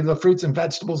mostly the fruits and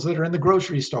vegetables that are in the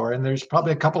grocery store, and there's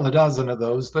probably a couple of dozen of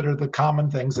those that are the common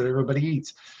things that everybody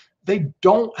eats. They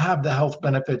don't have the health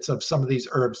benefits of some of these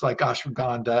herbs like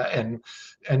ashwagandha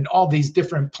and all these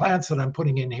different plants that I'm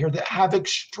putting in here that have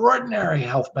extraordinary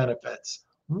health benefits,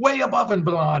 way above and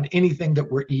beyond anything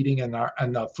that we're eating in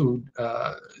the food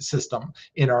system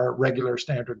in our regular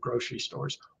standard grocery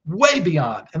stores, way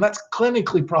beyond. And that's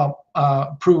clinically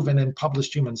proven in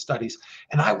published human studies.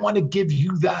 And I want to give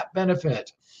you that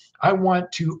benefit. I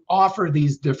want to offer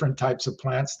these different types of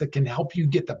plants that can help you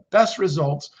get the best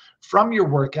results from your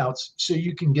workouts so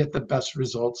you can get the best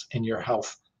results in your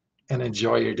health and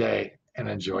enjoy your day and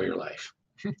enjoy your life.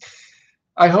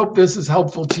 I hope this is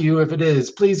helpful to you. If it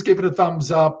is, please give it a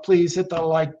thumbs up. Please hit the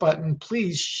like button.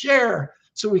 Please share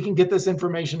so we can get this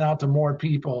information out to more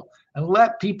people and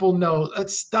let people know.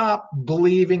 Let's stop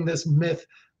believing this myth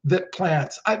that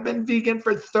plants. I've been vegan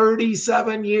for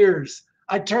 37 years.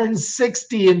 I turned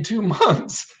 60 in 2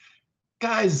 months.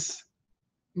 Guys,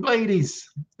 ladies,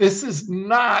 this is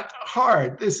not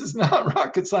hard. This is not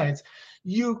rocket science.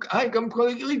 I'm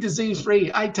completely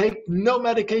disease-free. I take no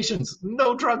medications,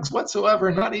 no drugs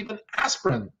whatsoever, not even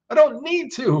aspirin. I don't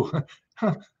need to.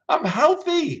 I'm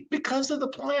healthy because of the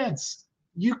plants.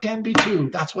 You can be too.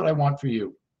 That's what I want for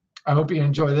you. I hope you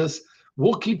enjoy this.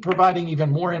 We'll keep providing even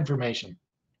more information.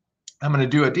 I'm going to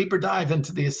do a deeper dive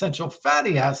into the essential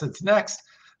fatty acids next.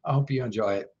 I hope you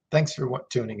enjoy it. Thanks for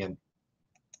tuning in.